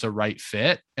one that's a right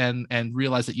fit, and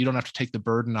realize that you don't have to take the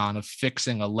burden on of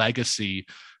fixing a legacy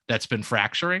that's been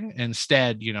fracturing.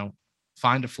 Instead,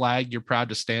 find a flag you're proud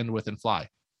to stand with and fly.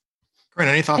 Great.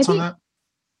 Any thoughts on that?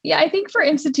 Yeah, I think for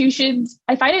institutions,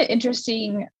 I find it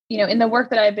interesting, in the work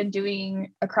that I've been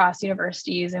doing across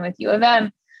universities and with U of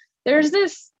M, there's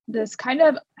this kind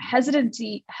of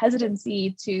hesitancy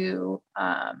to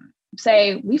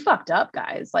say, we fucked up,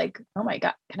 guys. Like, oh my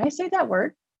God, can I say that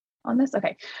word on this?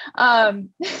 Okay.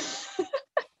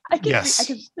 Yes.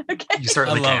 Okay. You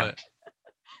certainly can. It.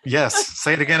 Yes.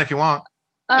 Say it again if you want.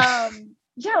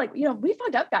 Yeah, like, we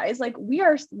fucked up, guys. Like,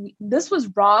 this was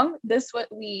wrong. The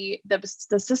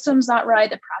system's not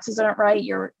right. The processes aren't right.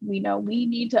 We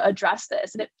need to address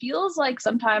this. And it feels like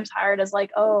sometimes hired as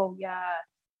like, oh yeah,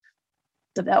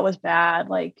 so that was bad.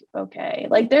 Like, okay.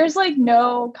 Like, there's like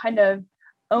no kind of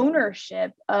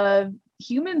ownership of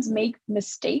humans make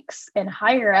mistakes, and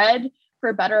higher ed,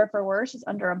 for better or for worse, is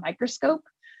under a microscope,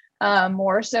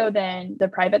 more so than the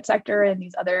private sector and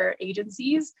these other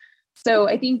agencies. So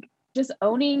I think just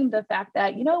owning the fact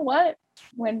that,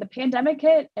 when the pandemic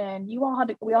hit and we all had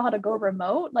to go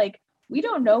remote, like, we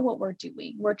don't know what we're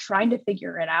doing. We're trying to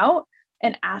figure it out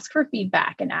and ask for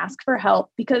feedback and ask for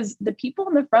help, because the people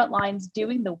on the front lines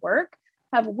doing the work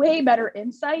have way better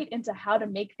insight into how to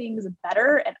make things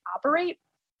better and operate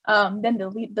than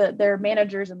their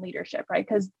managers and leadership, right?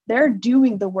 Because they're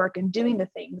doing the work and doing the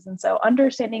things. And so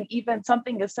understanding even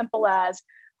something as simple as,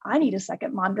 I need a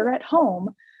second monitor at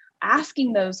home,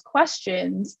 asking those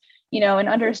questions, and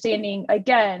understanding,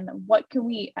 again, what can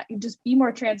we just be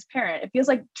more transparent? It feels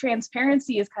like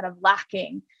transparency is kind of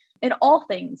lacking in all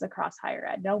things across higher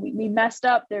ed. No, we messed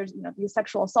up. There's, these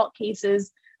sexual assault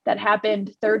cases that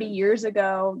happened 30 years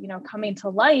ago, coming to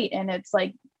light. And it's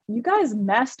like, you guys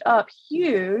messed up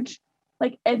huge,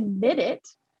 like, admit it,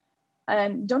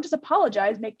 and don't just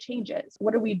apologize, make changes.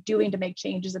 What are we doing to make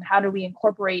changes? And how do we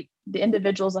incorporate the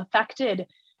individuals affected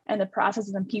and the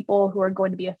processes and people who are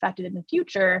going to be affected in the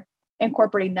future,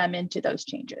 incorporating them into those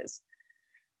changes?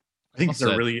 I think it's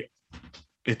a really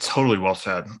It's totally well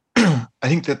said. I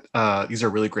think that these are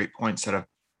really great points that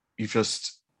you've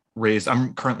just raised.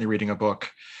 I'm currently reading a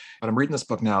book, but I'm reading this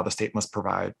book now, The State Must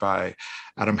Provide by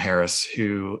Adam Harris,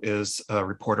 who is a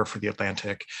reporter for The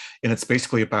Atlantic. And it's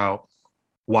basically about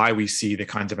why we see the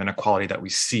kinds of inequality that we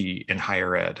see in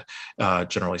higher ed,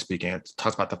 generally speaking. It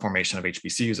talks about the formation of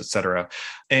HBCUs, et cetera.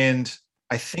 And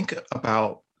I think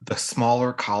about the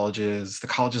smaller colleges, the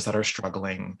colleges that are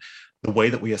struggling, the way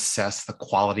that we assess the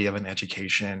quality of an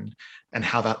education and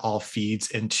how that all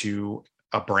feeds into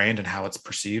a brand and how it's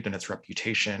perceived and its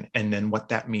reputation, and then what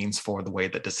that means for the way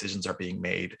that decisions are being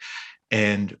made.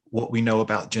 And what we know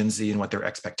about Gen Z and what their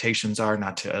expectations are,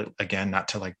 not to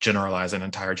like generalize an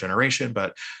entire generation,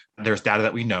 but there's data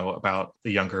that we know about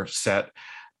the younger set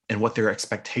and what their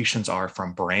expectations are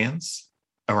from brands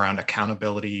around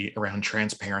accountability, around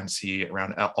transparency,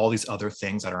 around all these other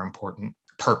things that are important,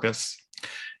 purpose.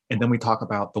 And then we talk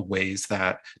about the ways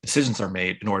that decisions are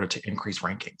made in order to increase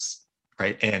rankings,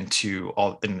 right? And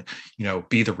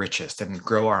be the richest and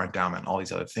grow our endowment, all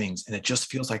these other things. And it just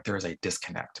feels like there is a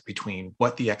disconnect between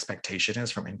what the expectation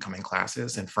is from incoming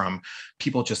classes and from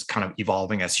people just kind of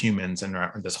evolving as humans and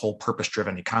this whole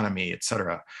purpose-driven economy, et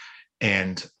cetera,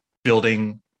 and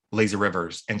building lazy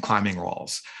rivers and climbing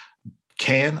walls.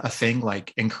 Can a thing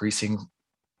like increasing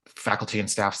faculty and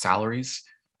staff salaries,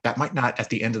 that might not at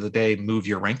the end of the day move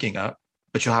your ranking up,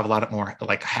 but you'll have a lot more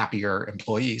like happier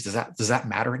employees. Does that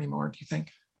matter anymore, do you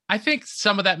think? I think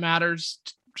some of that matters,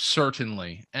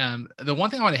 certainly. The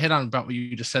one thing I want to hit on about what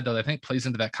you just said, though, that I think plays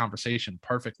into that conversation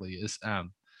perfectly is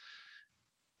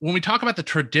when we talk about the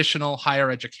traditional higher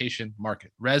education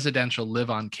market, residential live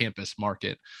on campus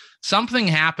market, something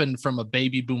happened from a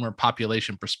baby boomer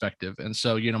population perspective. And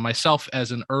so, myself as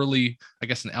an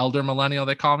elder millennial,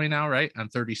 they call me now, right? I'm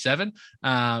 37,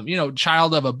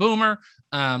 child of a boomer,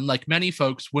 like many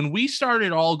folks, when we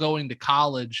started all going to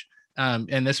college,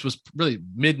 and this was really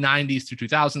mid 90s through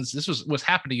 2000s, this was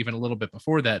happening even a little bit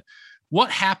before that.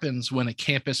 What happens when a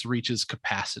campus reaches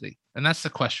capacity? And that's the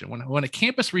question. When a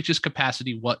campus reaches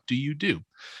capacity, what do you do?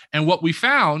 And what we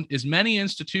found is many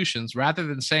institutions, rather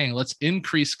than saying, let's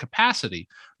increase capacity,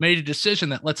 made a decision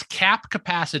that let's cap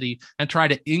capacity and try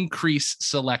to increase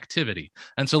selectivity.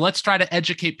 And so let's try to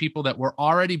educate people that were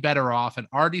already better off and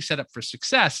already set up for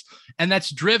success. And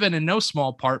that's driven in no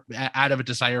small part out of a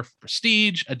desire for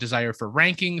prestige, a desire for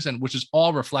rankings, and which is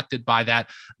all reflected by that.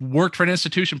 Worked for an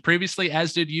institution previously,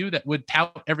 as did you, that would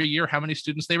tout every year how many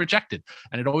students they rejected.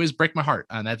 And it always break my heart.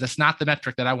 And that's not the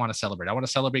metric that I want to celebrate. I want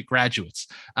to celebrate graduates.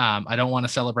 I don't want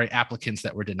to celebrate applicants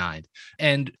that were denied.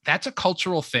 And that's a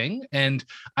cultural thing. And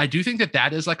I do think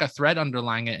that is like a thread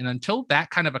underlying it. And until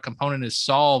that kind of a component is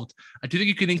solved, I do think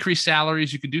you can increase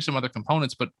salaries, you can do some other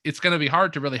components, but it's going to be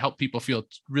hard to really help people feel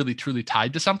really, truly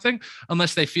tied to something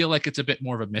unless they feel like it's a bit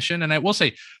more of a mission. And I will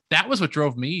say that was what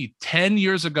drove me 10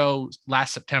 years ago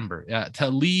last September to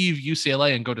leave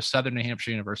UCLA and go to Southern New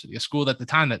Hampshire University, a school at the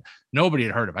time that nobody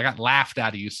had heard of. I got laughed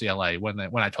out of UCLA when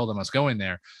I told them I was going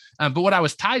there. But what I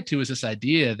was tied to is this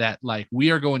idea that like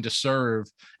we are going to serve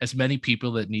as many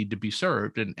people that need to be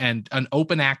served. And an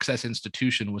open access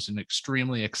institution was an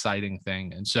extremely exciting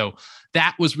thing. And so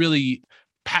that was really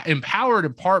empowered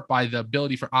in part by the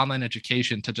ability for online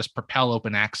education to just propel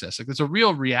open access. Like there's a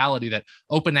real reality that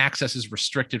open access is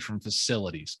restricted from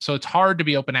facilities. So it's hard to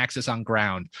be open access on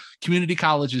ground. Community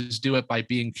colleges do it by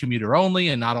being commuter only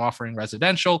and not offering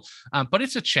residential, but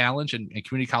it's a challenge, and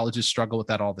community colleges struggle with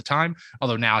that all the time.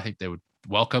 Although now I think they would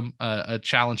welcome a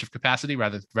challenge of capacity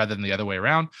rather than the other way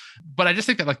around. But I just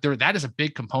think that like that is a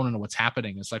big component of what's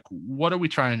happening. It's like, what are we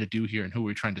trying to do here and who are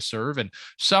we trying to serve? And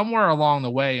somewhere along the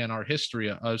way in our history,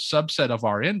 a subset of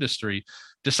our industry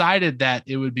decided that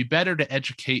it would be better to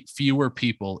educate fewer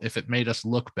people if it made us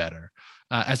look better,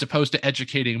 as opposed to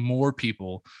educating more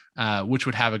people, which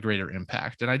would have a greater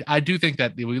impact. And I do think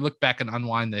that if we look back and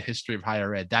unwind the history of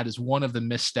higher ed, that is one of the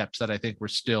missteps that I think we're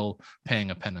still paying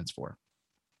a penance for.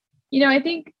 I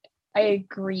think I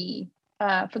agree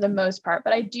for the most part,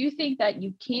 but I do think that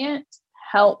you can't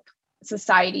help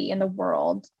society and the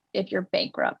world if you're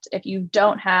bankrupt, if you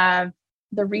don't have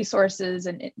the resources,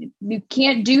 and you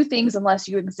can't do things unless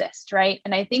you exist, right?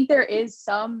 And I think there is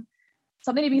something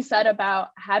to be said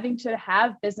about having to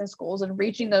have business goals and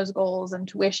reaching those goals and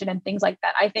tuition and things like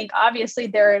that. I think obviously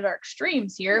there are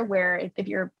extremes here where if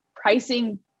you're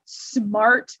pricing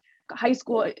smart high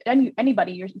school,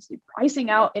 anybody, you're pricing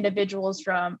out individuals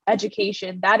from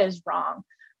education, that is wrong.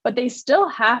 But they still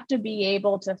have to be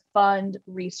able to fund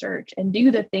research and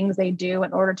do the things they do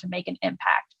in order to make an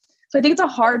impact. So I think it's a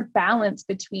hard balance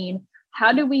between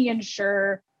how do we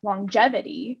ensure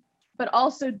longevity, but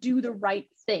also do the right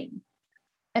thing.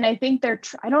 And I think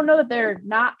I don't know that they're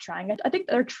not trying. I think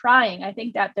they're trying. I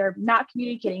think that they're not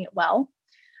communicating it well.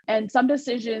 And some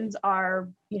decisions are,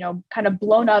 kind of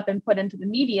blown up and put into the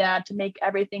media to make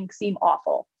everything seem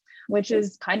awful, which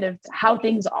is kind of how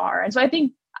things are. And so I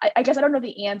think, I guess I don't know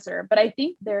the answer, but I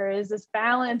think there is this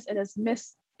balance and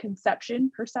this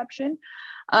perception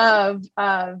of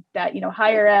that,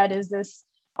 higher ed is this,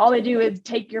 all they do is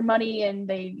take your money and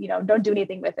they, don't do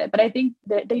anything with it. But I think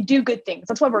that they do good things.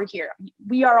 That's why we're here.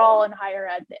 We are all in higher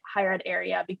ed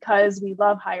area because we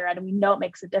love higher ed and we know it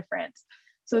makes a difference.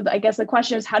 So I guess the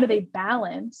question is, how do they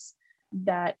balance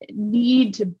that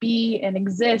need to be and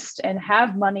exist and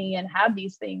have money and have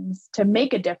these things to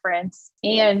make a difference,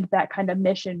 and that kind of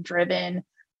mission driven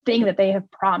thing that they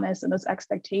have promised and those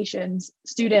expectations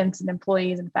students and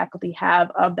employees and faculty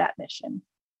have of that mission?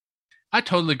 I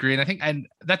totally agree. And I think, and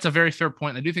that's a very fair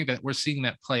point. I do think that we're seeing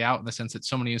that play out in the sense that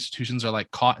so many institutions are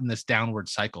like caught in this downward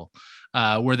cycle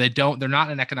where they're not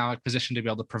in an economic position to be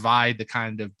able to provide the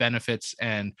kind of benefits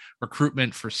and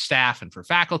recruitment for staff and for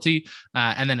faculty.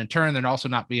 And then in turn, they're also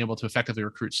not being able to effectively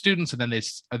recruit students. And then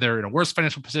they're in a worse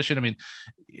financial position. I mean,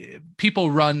 people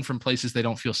run from places they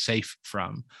don't feel safe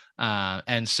from.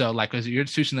 And so like as your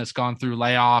institution that's gone through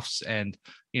layoffs and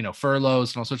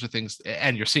furloughs and all sorts of things,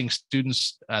 and you're seeing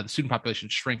students, the student population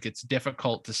shrink, it's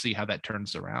difficult to see how that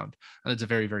turns around. And it's a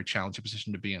very, very challenging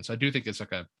position to be in. So I do think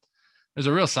there's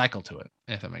a real cycle to it,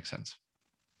 if that makes sense.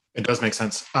 It does make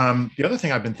sense. The other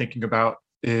thing I've been thinking about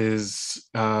is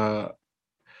I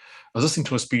was listening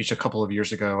to a speech a couple of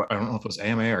years ago. I don't know if it was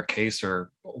AMA or CASE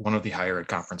or one of the higher ed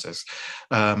conferences.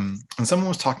 And someone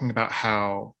was talking about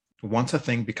how once a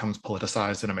thing becomes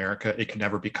politicized in America, it can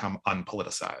never become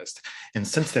unpoliticized. And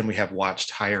since then, we have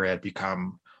watched higher ed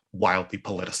become wildly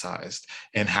politicized,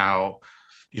 and how,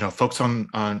 folks from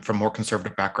more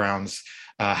conservative backgrounds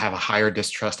have a higher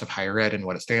distrust of higher ed and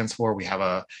what it stands for. We have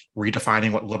a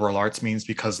redefining what liberal arts means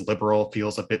because liberal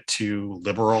feels a bit too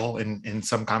liberal in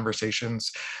some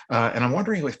conversations. And I'm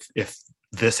wondering if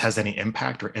this has any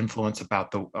impact or influence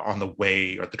on the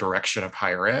way or the direction of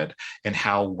higher ed, and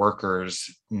how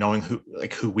workers, knowing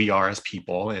who we are as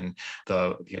people and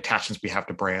the attachments we have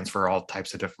to brands for all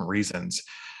types of different reasons,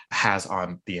 has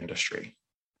on the industry.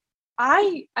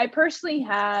 I personally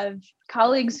have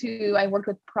colleagues who I worked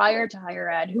with prior to higher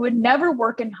ed who would never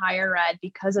work in higher ed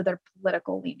because of their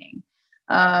political leaning.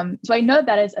 So I know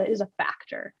that is a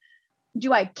factor.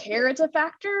 Do I care it's a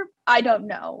factor? I don't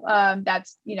know. I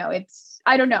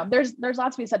don't know. There's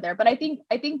lots to be said there, but I think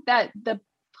that the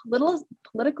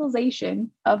politicalization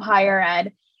of higher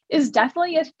ed is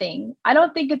definitely a thing. I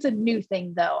don't think it's a new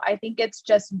thing though. I think it's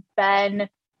just been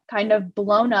kind of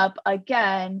blown up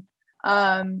again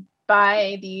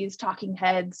by these talking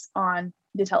heads on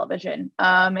the television.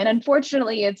 And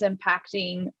unfortunately, it's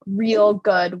impacting real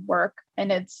good work, and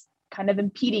it's kind of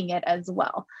impeding it as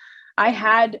well. I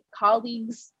had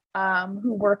colleagues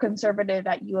who were conservative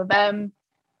at U of M,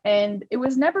 and it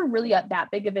was never really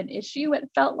that big of an issue, it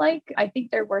felt like. I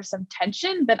think there were some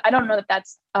tension, but I don't know that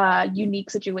that's a unique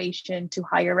situation to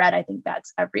higher ed. I think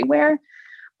that's everywhere.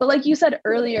 But like you said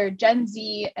earlier, Gen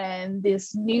Z and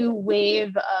this new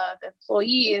wave of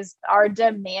employees are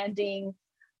demanding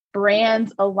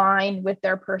brands align with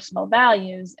their personal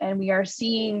values. And we are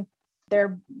seeing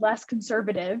they're less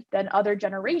conservative than other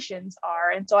generations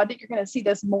are. And so I think you're going to see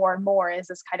this more and more, is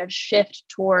this kind of shift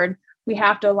toward we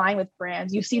have to align with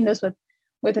brands. You've seen this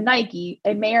with Nike.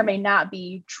 It may or may not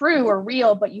be true or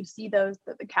real, but you see the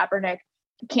Kaepernick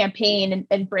campaign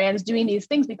and brands doing these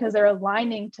things because they're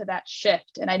aligning to that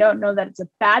shift. And I don't know that it's a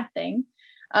bad thing,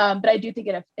 but I do think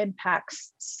it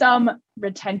impacts some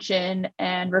retention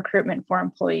and recruitment for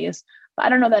employees. But I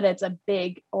don't know that it's a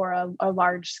big or a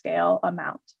large scale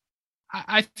amount.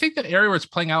 I think the area where it's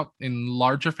playing out in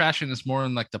larger fashion is more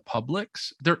in like the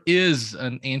publics. There is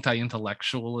an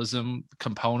anti-intellectualism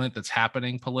component that's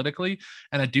happening politically.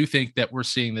 And I do think that we're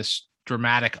seeing this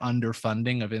dramatic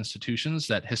underfunding of institutions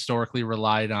that historically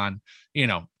relied on,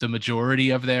 the majority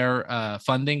of their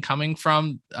funding coming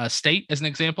from state, as an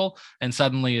example. And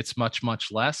suddenly it's much,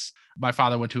 much less. My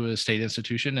father went to a state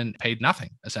institution and paid nothing.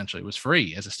 Essentially, it was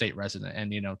free as a state resident.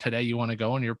 And, today you want to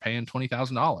go and you're paying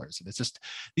 $20,000. And it's just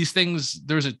these things,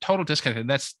 there's a total disconnect. And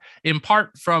that's in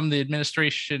part from the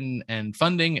administration and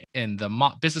funding and the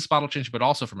business model change, but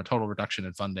also from a total reduction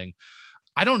in funding.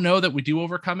 I don't know that we do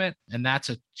overcome it, and that's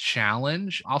a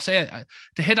challenge. I'll say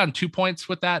to hit on 2 points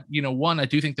with that. One, I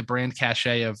do think the brand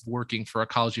cachet of working for a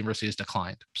college university has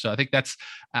declined. So I think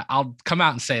I'll come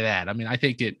out and say that. I mean, I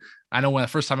think I know when the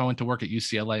first time I went to work at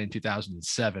UCLA in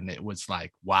 2007, it was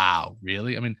like, wow,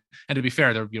 really? I mean, and to be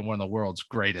fair, they're one of the world's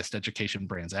greatest education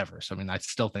brands ever. So, I mean, I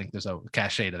still think there's a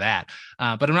cachet to that,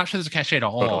 but I'm not sure there's a cachet to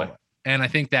all. Totally. And I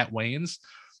think that wanes.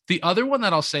 The other one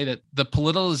that I'll say, that the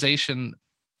politicalization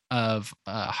of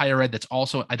higher ed, that's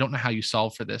also, I don't know how you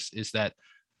solve for this, is that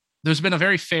there's been a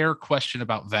very fair question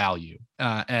about value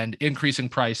and increasing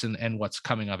price and what's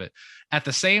coming of it. At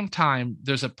the same time,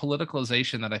 there's a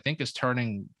politicalization that I think is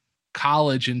turning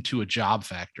college into a job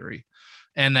factory,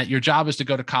 and that your job is to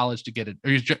go to college to get it,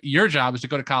 or your job is to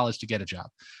go to college to get a job.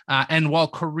 And while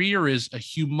career is a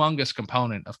humongous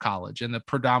component of college and the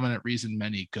predominant reason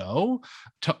many go,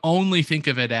 to only think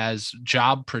of it as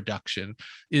job production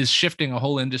is shifting a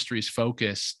whole industry's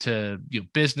focus to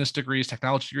business degrees,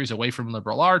 technology degrees, away from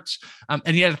liberal arts.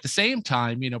 And yet at the same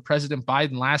time, President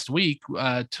Biden last week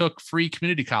took free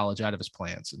community college out of his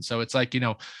plans. And so it's like,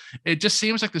 it just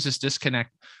seems like there's this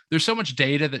disconnect. There's so much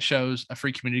data that shows a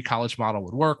free community college model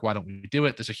would work. Why don't we do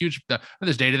it?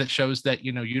 There's data that shows that,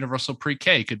 universal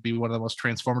pre-K could be one of the most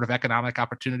transformative economic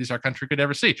opportunities our country could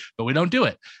ever see, but we don't do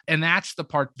it. And that's the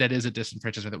part that is a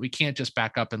disenfranchisement, that we can't just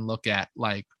back up and look at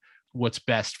like what's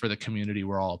best for the community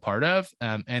we're all a part of.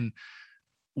 And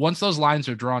once those lines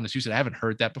are drawn, as you said, I haven't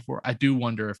heard that before. I do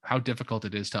wonder how difficult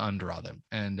it is to undraw them.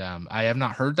 And I have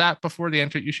not heard that before, the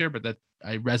answer you share, but that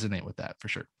I resonate with that for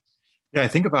sure. Yeah, I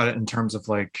think about it in terms of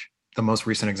like the most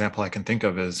recent example I can think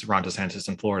of is Ron DeSantis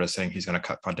in Florida saying he's going to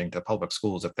cut funding to public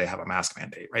schools if they have a mask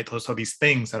mandate, right? So these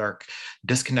things that are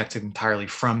disconnected entirely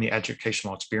from the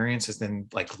educational experience is then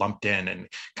like lumped in and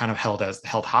kind of held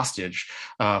hostage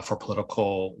for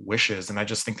political wishes. And I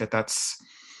just think that that's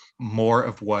more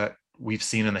of what we've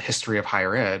seen in the history of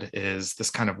higher ed, is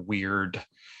this kind of weirdness.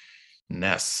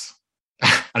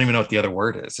 I don't even know what the other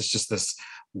word is. It's just this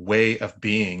way of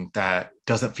being that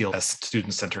doesn't feel as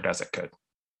student-centered as it could.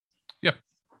 Yeah,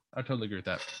 I totally agree with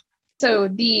that. So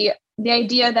the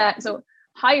idea that, so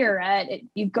higher ed,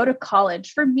 you go to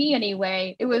college, for me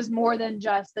anyway, it was more than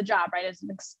just the job, right? It's an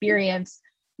experience,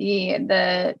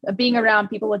 the being around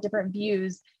people with different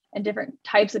views and different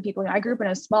types of people. I grew up in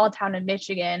a small town in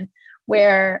Michigan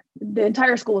where the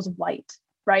entire school was white,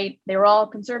 right? They were all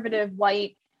conservative,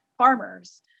 white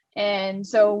farmers. And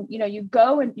so, you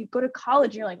go to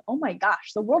college and you're like, oh my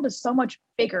gosh, the world is so much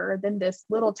bigger than this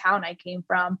little town I came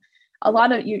from. A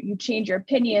lot of you change your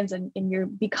opinions and you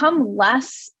become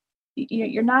less,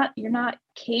 you're not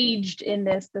caged in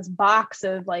this box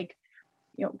of like,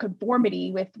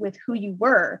 conformity with who you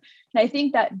were. And I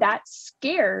think that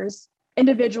scares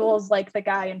individuals like the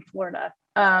guy in Florida,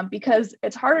 because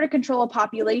it's harder to control a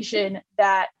population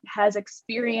that has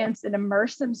experienced and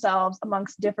immersed themselves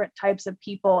amongst different types of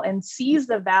people and sees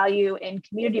the value in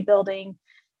community building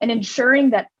and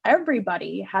ensuring that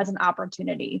everybody has an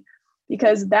opportunity,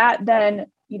 because that then,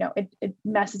 it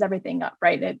messes everything up,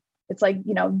 right? It's like,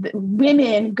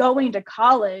 women going to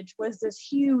college was this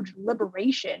huge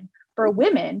liberation for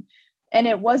women. And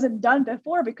it wasn't done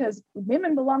before because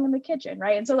women belong in the kitchen,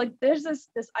 right? And so like there's this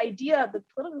idea of the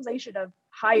politicalization of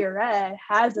higher ed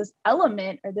has this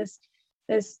element, or this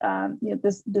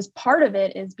part of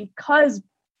it is because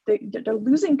they're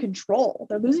losing control.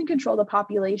 They're losing control of the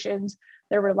populations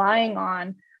they're relying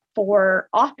on for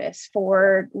office,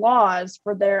 for laws,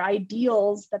 for their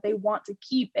ideals that they want to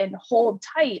keep and hold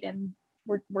tight. And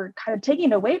we're kind of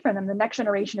taking it away from them. The next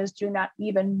generation is doing that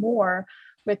even more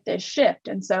with this shift.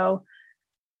 And so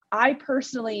I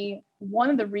personally, one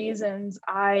of the reasons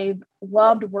I've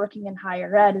loved working in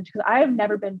higher ed is because I have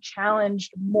never been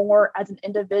challenged more as an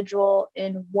individual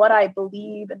in what I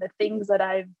believe and the things that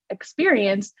I've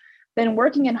experienced than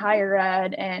working in higher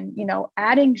ed and,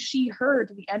 adding she, her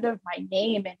to the end of my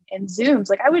name and Zooms.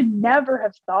 Like I would never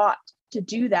have thought to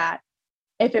do that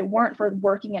if it weren't for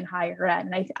working in higher ed.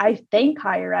 And I thank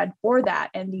higher ed for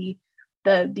that, and the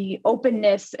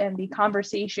openness and the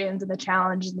conversations and the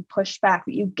challenges and the pushback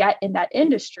that you get in that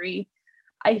industry.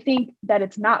 I think that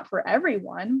it's not for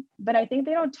everyone, but I think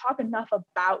they don't talk enough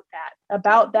about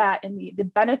that and the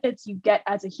benefits you get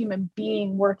as a human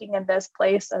being working in this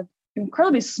place of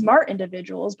incredibly smart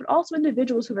individuals, but also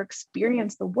individuals who have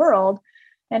experienced the world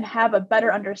and have a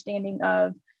better understanding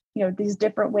of, these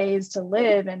different ways to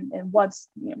live and what's,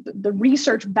 the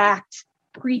research backed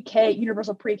pre-K,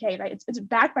 universal pre-K, right? It's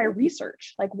backed by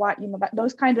research, like what,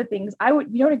 those kinds of things. You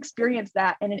don't experience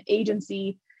that in an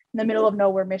agency in the middle of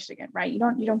nowhere, Michigan, right? You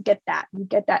don't get that. You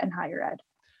get that in higher ed.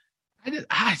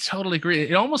 I totally agree.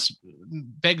 It almost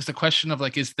begs the question of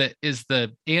like, is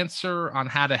the answer on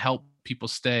how to help people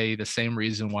stay the same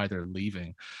reason why they're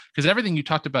leaving. Because everything you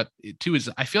talked about too is,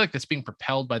 I feel like that's being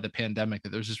propelled by the pandemic,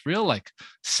 that there's this real like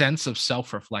sense of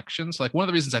self-reflection. So like one of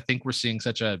the reasons I think we're seeing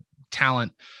such a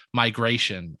talent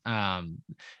migration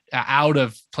out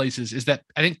of places is that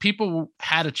I think people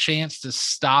had a chance to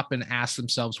stop and ask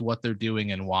themselves what they're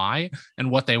doing and why, and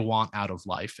what they want out of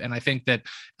life. And I think that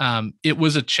it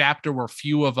was a chapter where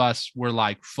few of us were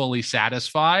like fully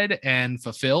satisfied and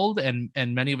fulfilled, and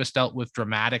many of us dealt with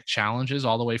dramatic challenges,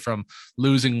 all the way from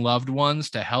losing loved ones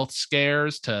to health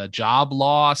scares to job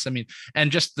loss. I mean,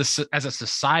 and just this as a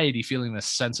society feeling this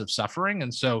sense of suffering.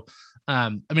 And so I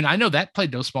mean, I know that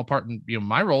played no small part in,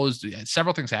 my role is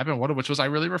several things happened. One of which was I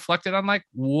really reflected on like,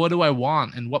 what do I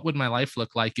want and what would my life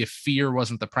look like if fear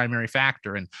wasn't the primary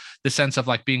factor? And the sense of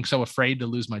like being so afraid to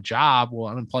lose my job. Well,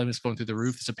 unemployment's going through the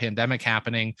roof. There's a pandemic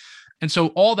happening. And so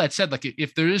all that said, like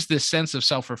if there is this sense of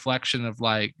self-reflection of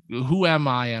like, who am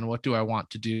I and what do I want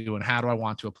to do and how do I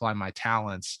want to apply my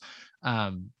talents?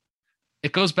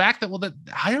 It goes back that, well, that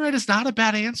higher ed is not a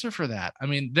bad answer for that. I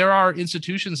mean, there are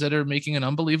institutions that are making an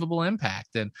unbelievable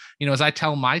impact. And, as I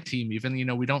tell my team, even,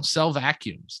 we don't sell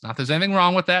vacuums. Not there's anything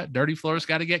wrong with that. Dirty floors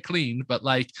got to get cleaned. But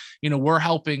like, we're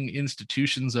helping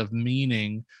institutions of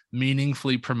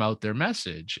meaningfully promote their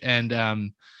message.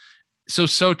 And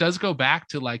so it does go back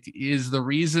to like, is the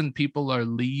reason people are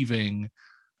leaving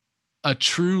a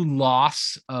true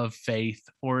loss of faith,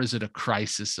 or is it a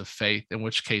crisis of faith? In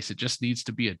which case it just needs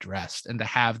to be addressed and to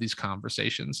have these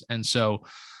conversations. And so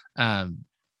I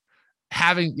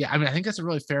think that's a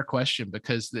really fair question,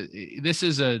 because this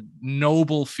is a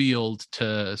noble field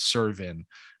to serve in.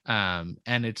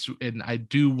 And I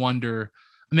do wonder,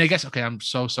 I guess, okay, I'm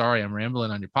so sorry I'm rambling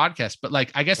on your podcast, but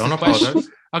like, I guess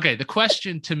the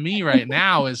question to me right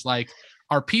now is like,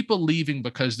 are people leaving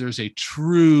because there's a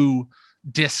true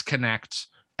disconnect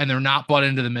and they're not bought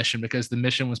into the mission because the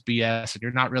mission was BS and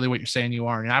you're not really what you're saying you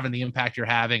are and you're having the impact you're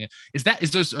having? Is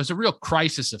there's a real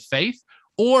crisis of faith,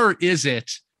 or is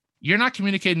it you're not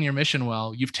communicating your mission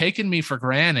well, you've taken me for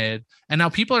granted, and now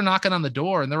people are knocking on the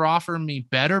door and they're offering me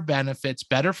better benefits,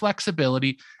 better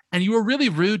flexibility, and you were really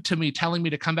rude to me telling me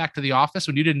to come back to the office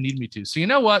when you didn't need me to. So you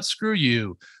know what? Screw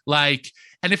you. Like,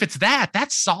 and if it's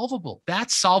that's solvable.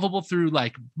 That's solvable through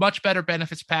like much better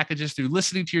benefits packages, through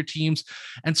listening to your teams.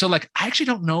 And so like, I actually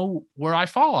don't know where I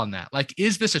fall on that. Like,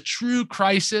 is this a true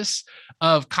crisis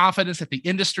of confidence that the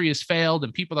industry has failed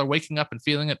and people are waking up and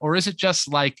feeling it? Or is it just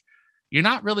like, you're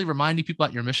not really reminding people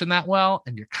about your mission that well,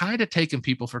 and you're kind of taking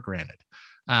people for granted?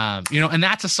 And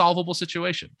that's a solvable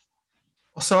situation.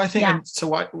 So I think,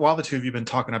 while the two of you have been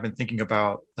talking, I've been thinking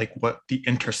about like what the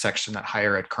intersection that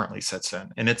higher ed currently sits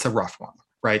in, and it's a rough one,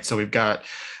 right? So we've got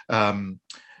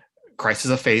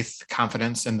crisis of faith,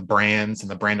 confidence in the brands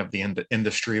and the brand of the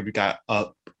industry. We've got a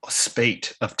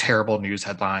spate of terrible news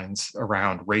headlines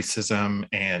around racism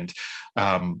and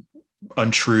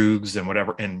untruths and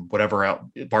whatever else,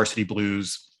 varsity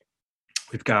blues.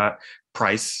 We've got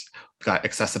price, we've got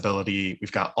accessibility,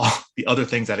 we've got all the other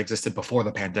things that existed before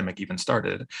the pandemic even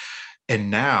started. And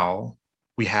now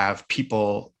we have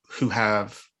people who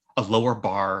have a lower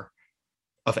bar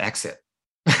of exit,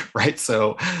 right?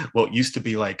 So what used to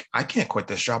be like, I can't quit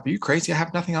this job. Are you crazy? I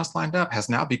have nothing else lined up, has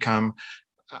now become,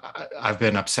 I've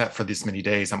been upset for these many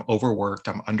days. I'm overworked.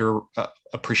 I'm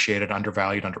underappreciated,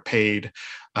 undervalued, underpaid.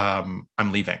 I'm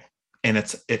leaving. And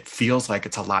it feels like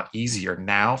it's a lot easier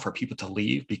now for people to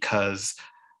leave because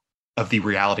of the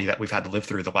reality that we've had to live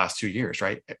through the last 2 years,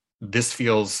 right? This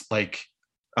feels like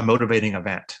a motivating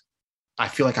event. I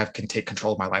feel like I can take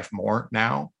control of my life more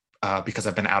now because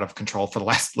I've been out of control for the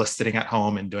last sitting at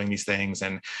home and doing these things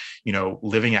and,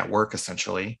 living at work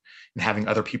essentially, and having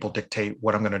other people dictate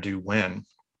what I'm going to do when.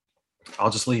 I'll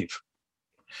just leave.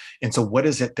 And so what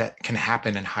is it that can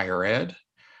happen in higher ed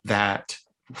that,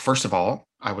 first of all,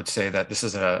 I would say that this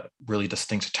is a really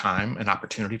distinct time and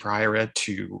opportunity for higher ed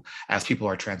to, as people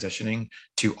are transitioning,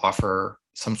 to offer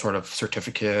some sort of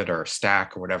certificate or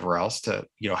stack or whatever else to,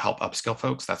 help upskill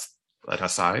folks. That's an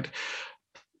aside.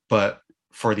 But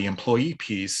for the employee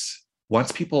piece,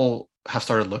 once people have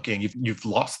started looking, you've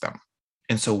lost them.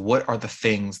 And so what are the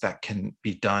things that can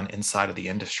be done inside of the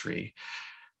industry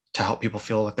to help people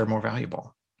feel like they're more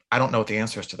valuable? I don't know what the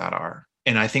answers to that are.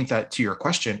 And I think that, to your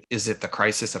question, is it the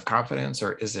crisis of confidence,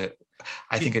 or is it,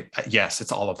 yes,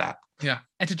 it's all of that. Yeah.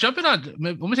 And to jump in on,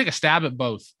 let me take a stab at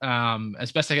both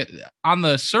as best I get. On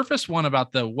the surface one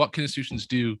about what can institutions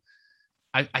do,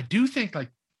 I do think like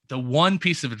the one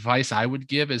piece of advice I would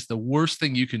give is the worst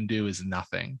thing you can do is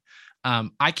nothing.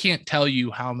 I can't tell you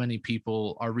how many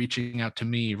people are reaching out to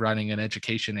me running an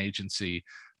education agency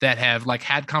that have like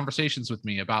had conversations with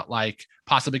me about like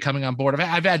possibly coming on board.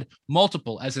 I've had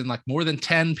multiple, as in like more than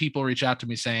 10 people reach out to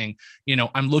me saying,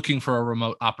 I'm looking for a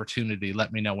remote opportunity.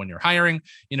 Let me know when you're hiring.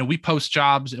 We post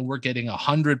jobs and we're getting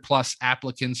 100+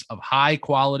 applicants of high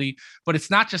quality, but it's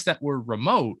not just that we're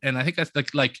remote. And I think that's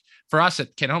like for us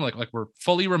at Can Home, like we're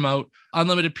fully remote,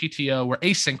 unlimited PTO, we're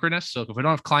asynchronous. So if we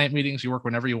don't have client meetings, you work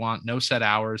whenever you want, no set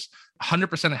hours, 100%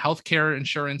 of healthcare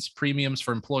insurance premiums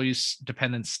for employees,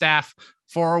 dependents, staff,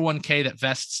 401k that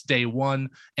vests day one,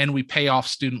 and we pay off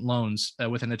student loans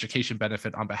with an education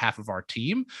benefit on behalf of our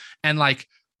team. And like,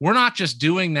 we're not just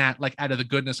doing that like out of the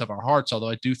goodness of our hearts, although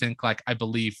I do think like I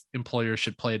believe employers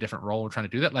should play a different role in trying to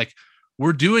do that. Like,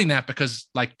 we're doing that because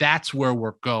like that's where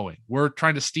we're going. We're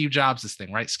trying to Steve Jobs this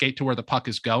thing, right? Skate to where the puck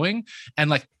is going. And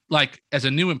like as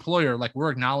a new employer, like we're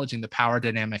acknowledging the power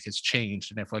dynamic has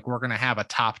changed. And if like we're going to have a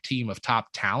top team of top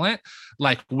talent,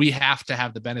 like we have to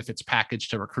have the benefits package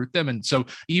to recruit them. And so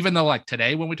even though like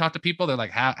today when we talk to people, they're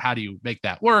like, how do you make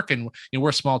that work? And we're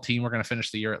a small team. We're going to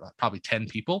finish the year at like probably 10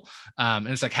 people. And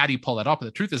it's like, how do you pull that off? But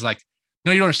the truth is like,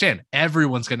 no, you don't understand.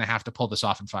 Everyone's going to have to pull this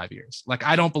off in 5 years. Like,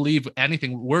 I don't believe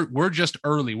anything. We're just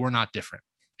early. We're not different.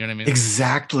 You know what I mean?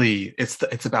 Exactly.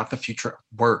 It's about the future of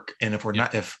work. And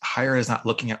if hire is not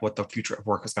looking at what the future of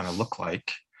work is going to look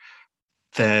like,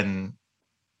 then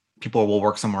people will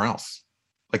work somewhere else.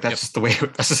 Like that's just the way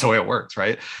it works,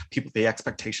 right? The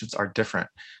expectations are different.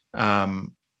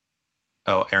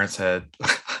 Aaron said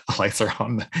lights are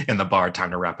on in the bar.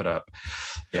 Time to wrap it up.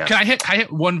 Yeah. Can I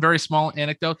hit one very small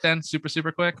anecdote then?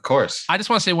 Super quick. Of course. I just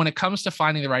want to say when it comes to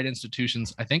finding the right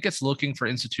institutions, I think it's looking for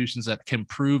institutions that can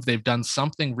prove they've done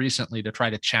something recently to try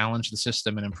to challenge the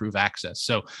system and improve access.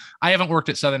 So I haven't worked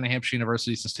at Southern New Hampshire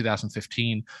University since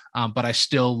 2015, but I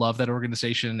still love that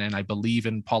organization. And I believe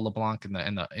in Paul LeBlanc and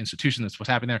the institution that's what's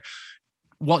happening there.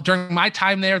 Well, during my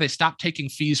time there, they stopped taking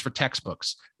fees for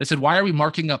textbooks. They said, why are we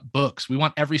marking up books? We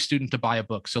want every student to buy a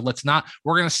book. So we're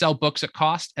going to sell books at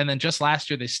cost. And then just last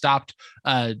year, they stopped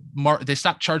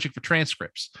charging for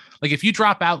transcripts. Like if you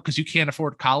drop out because you can't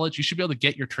afford college, you should be able to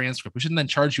get your transcript. We shouldn't then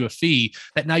charge you a fee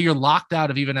that now you're locked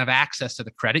out of even have access to the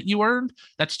credit you earned.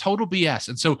 That's total BS.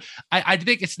 And so I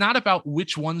think it's not about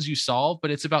which ones you solve,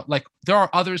 but it's about like, there are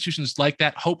other institutions like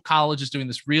that. Hope College is doing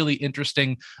this really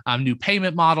interesting new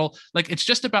payment model. Like it's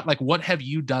just about like, what have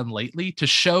you done lately to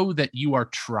show that you are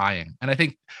trying? And I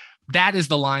think that is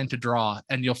the line to draw,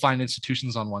 and you'll find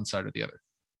institutions on one side or the other.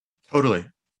 Totally.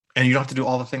 And you don't have to do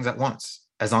all the things at once.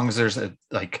 As long as there's a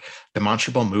like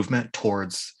demonstrable movement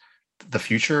towards the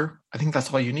future, I think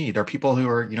that's all you need. There are people who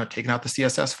are, taking out the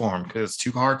CSS form because it's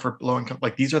too hard for low income.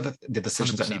 Like these are the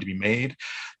decisions 100%. That need to be made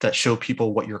that show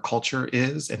people what your culture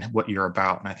is and what you're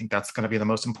about. And I think that's going to be the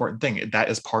most important thing. That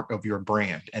is part of your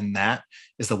brand. And that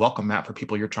is the welcome mat for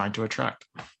people you're trying to attract.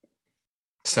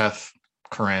 Seth,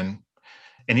 Corinne,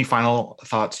 any final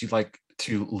thoughts you'd like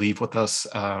to leave with us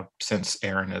since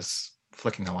Aaron is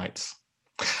flicking the lights?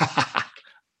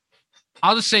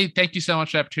 I'll just say thank you so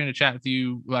much for the opportunity to chat with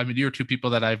you. I mean, you're two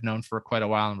people that I've known for quite a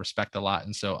while and respect a lot.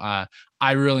 And so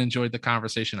I really enjoyed the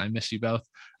conversation. I miss you both.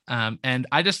 And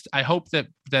I hope that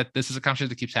this is a conversation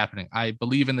that keeps happening. I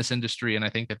believe in this industry, and I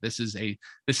think that this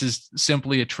is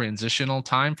simply a transitional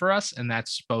time for us. And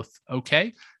that's both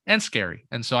okay and scary.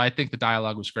 And so I think the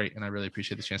dialogue was great, and I really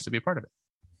appreciate the chance to be a part of it.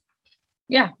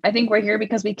 Yeah, I think we're here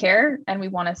because we care and we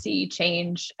want to see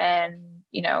change and,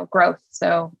 growth.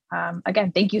 So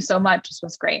again, thank you so much. This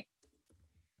was great.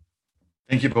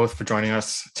 Thank you both for joining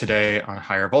us today on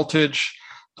Higher Voltage.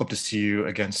 Hope to see you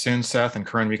again soon, Seth and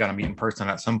Corinne. We got to meet in person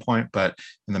at some point, but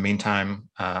in the meantime,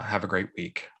 have a great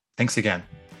week. Thanks again.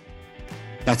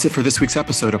 That's it for this week's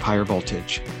episode of Higher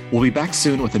Voltage. We'll be back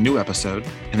soon with a new episode.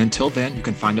 And until then, you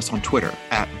can find us on Twitter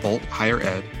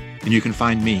 @VoltHigherEd. And you can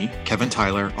find me, Kevin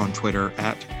Tyler, on Twitter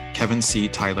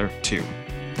 @KevinCTyler2.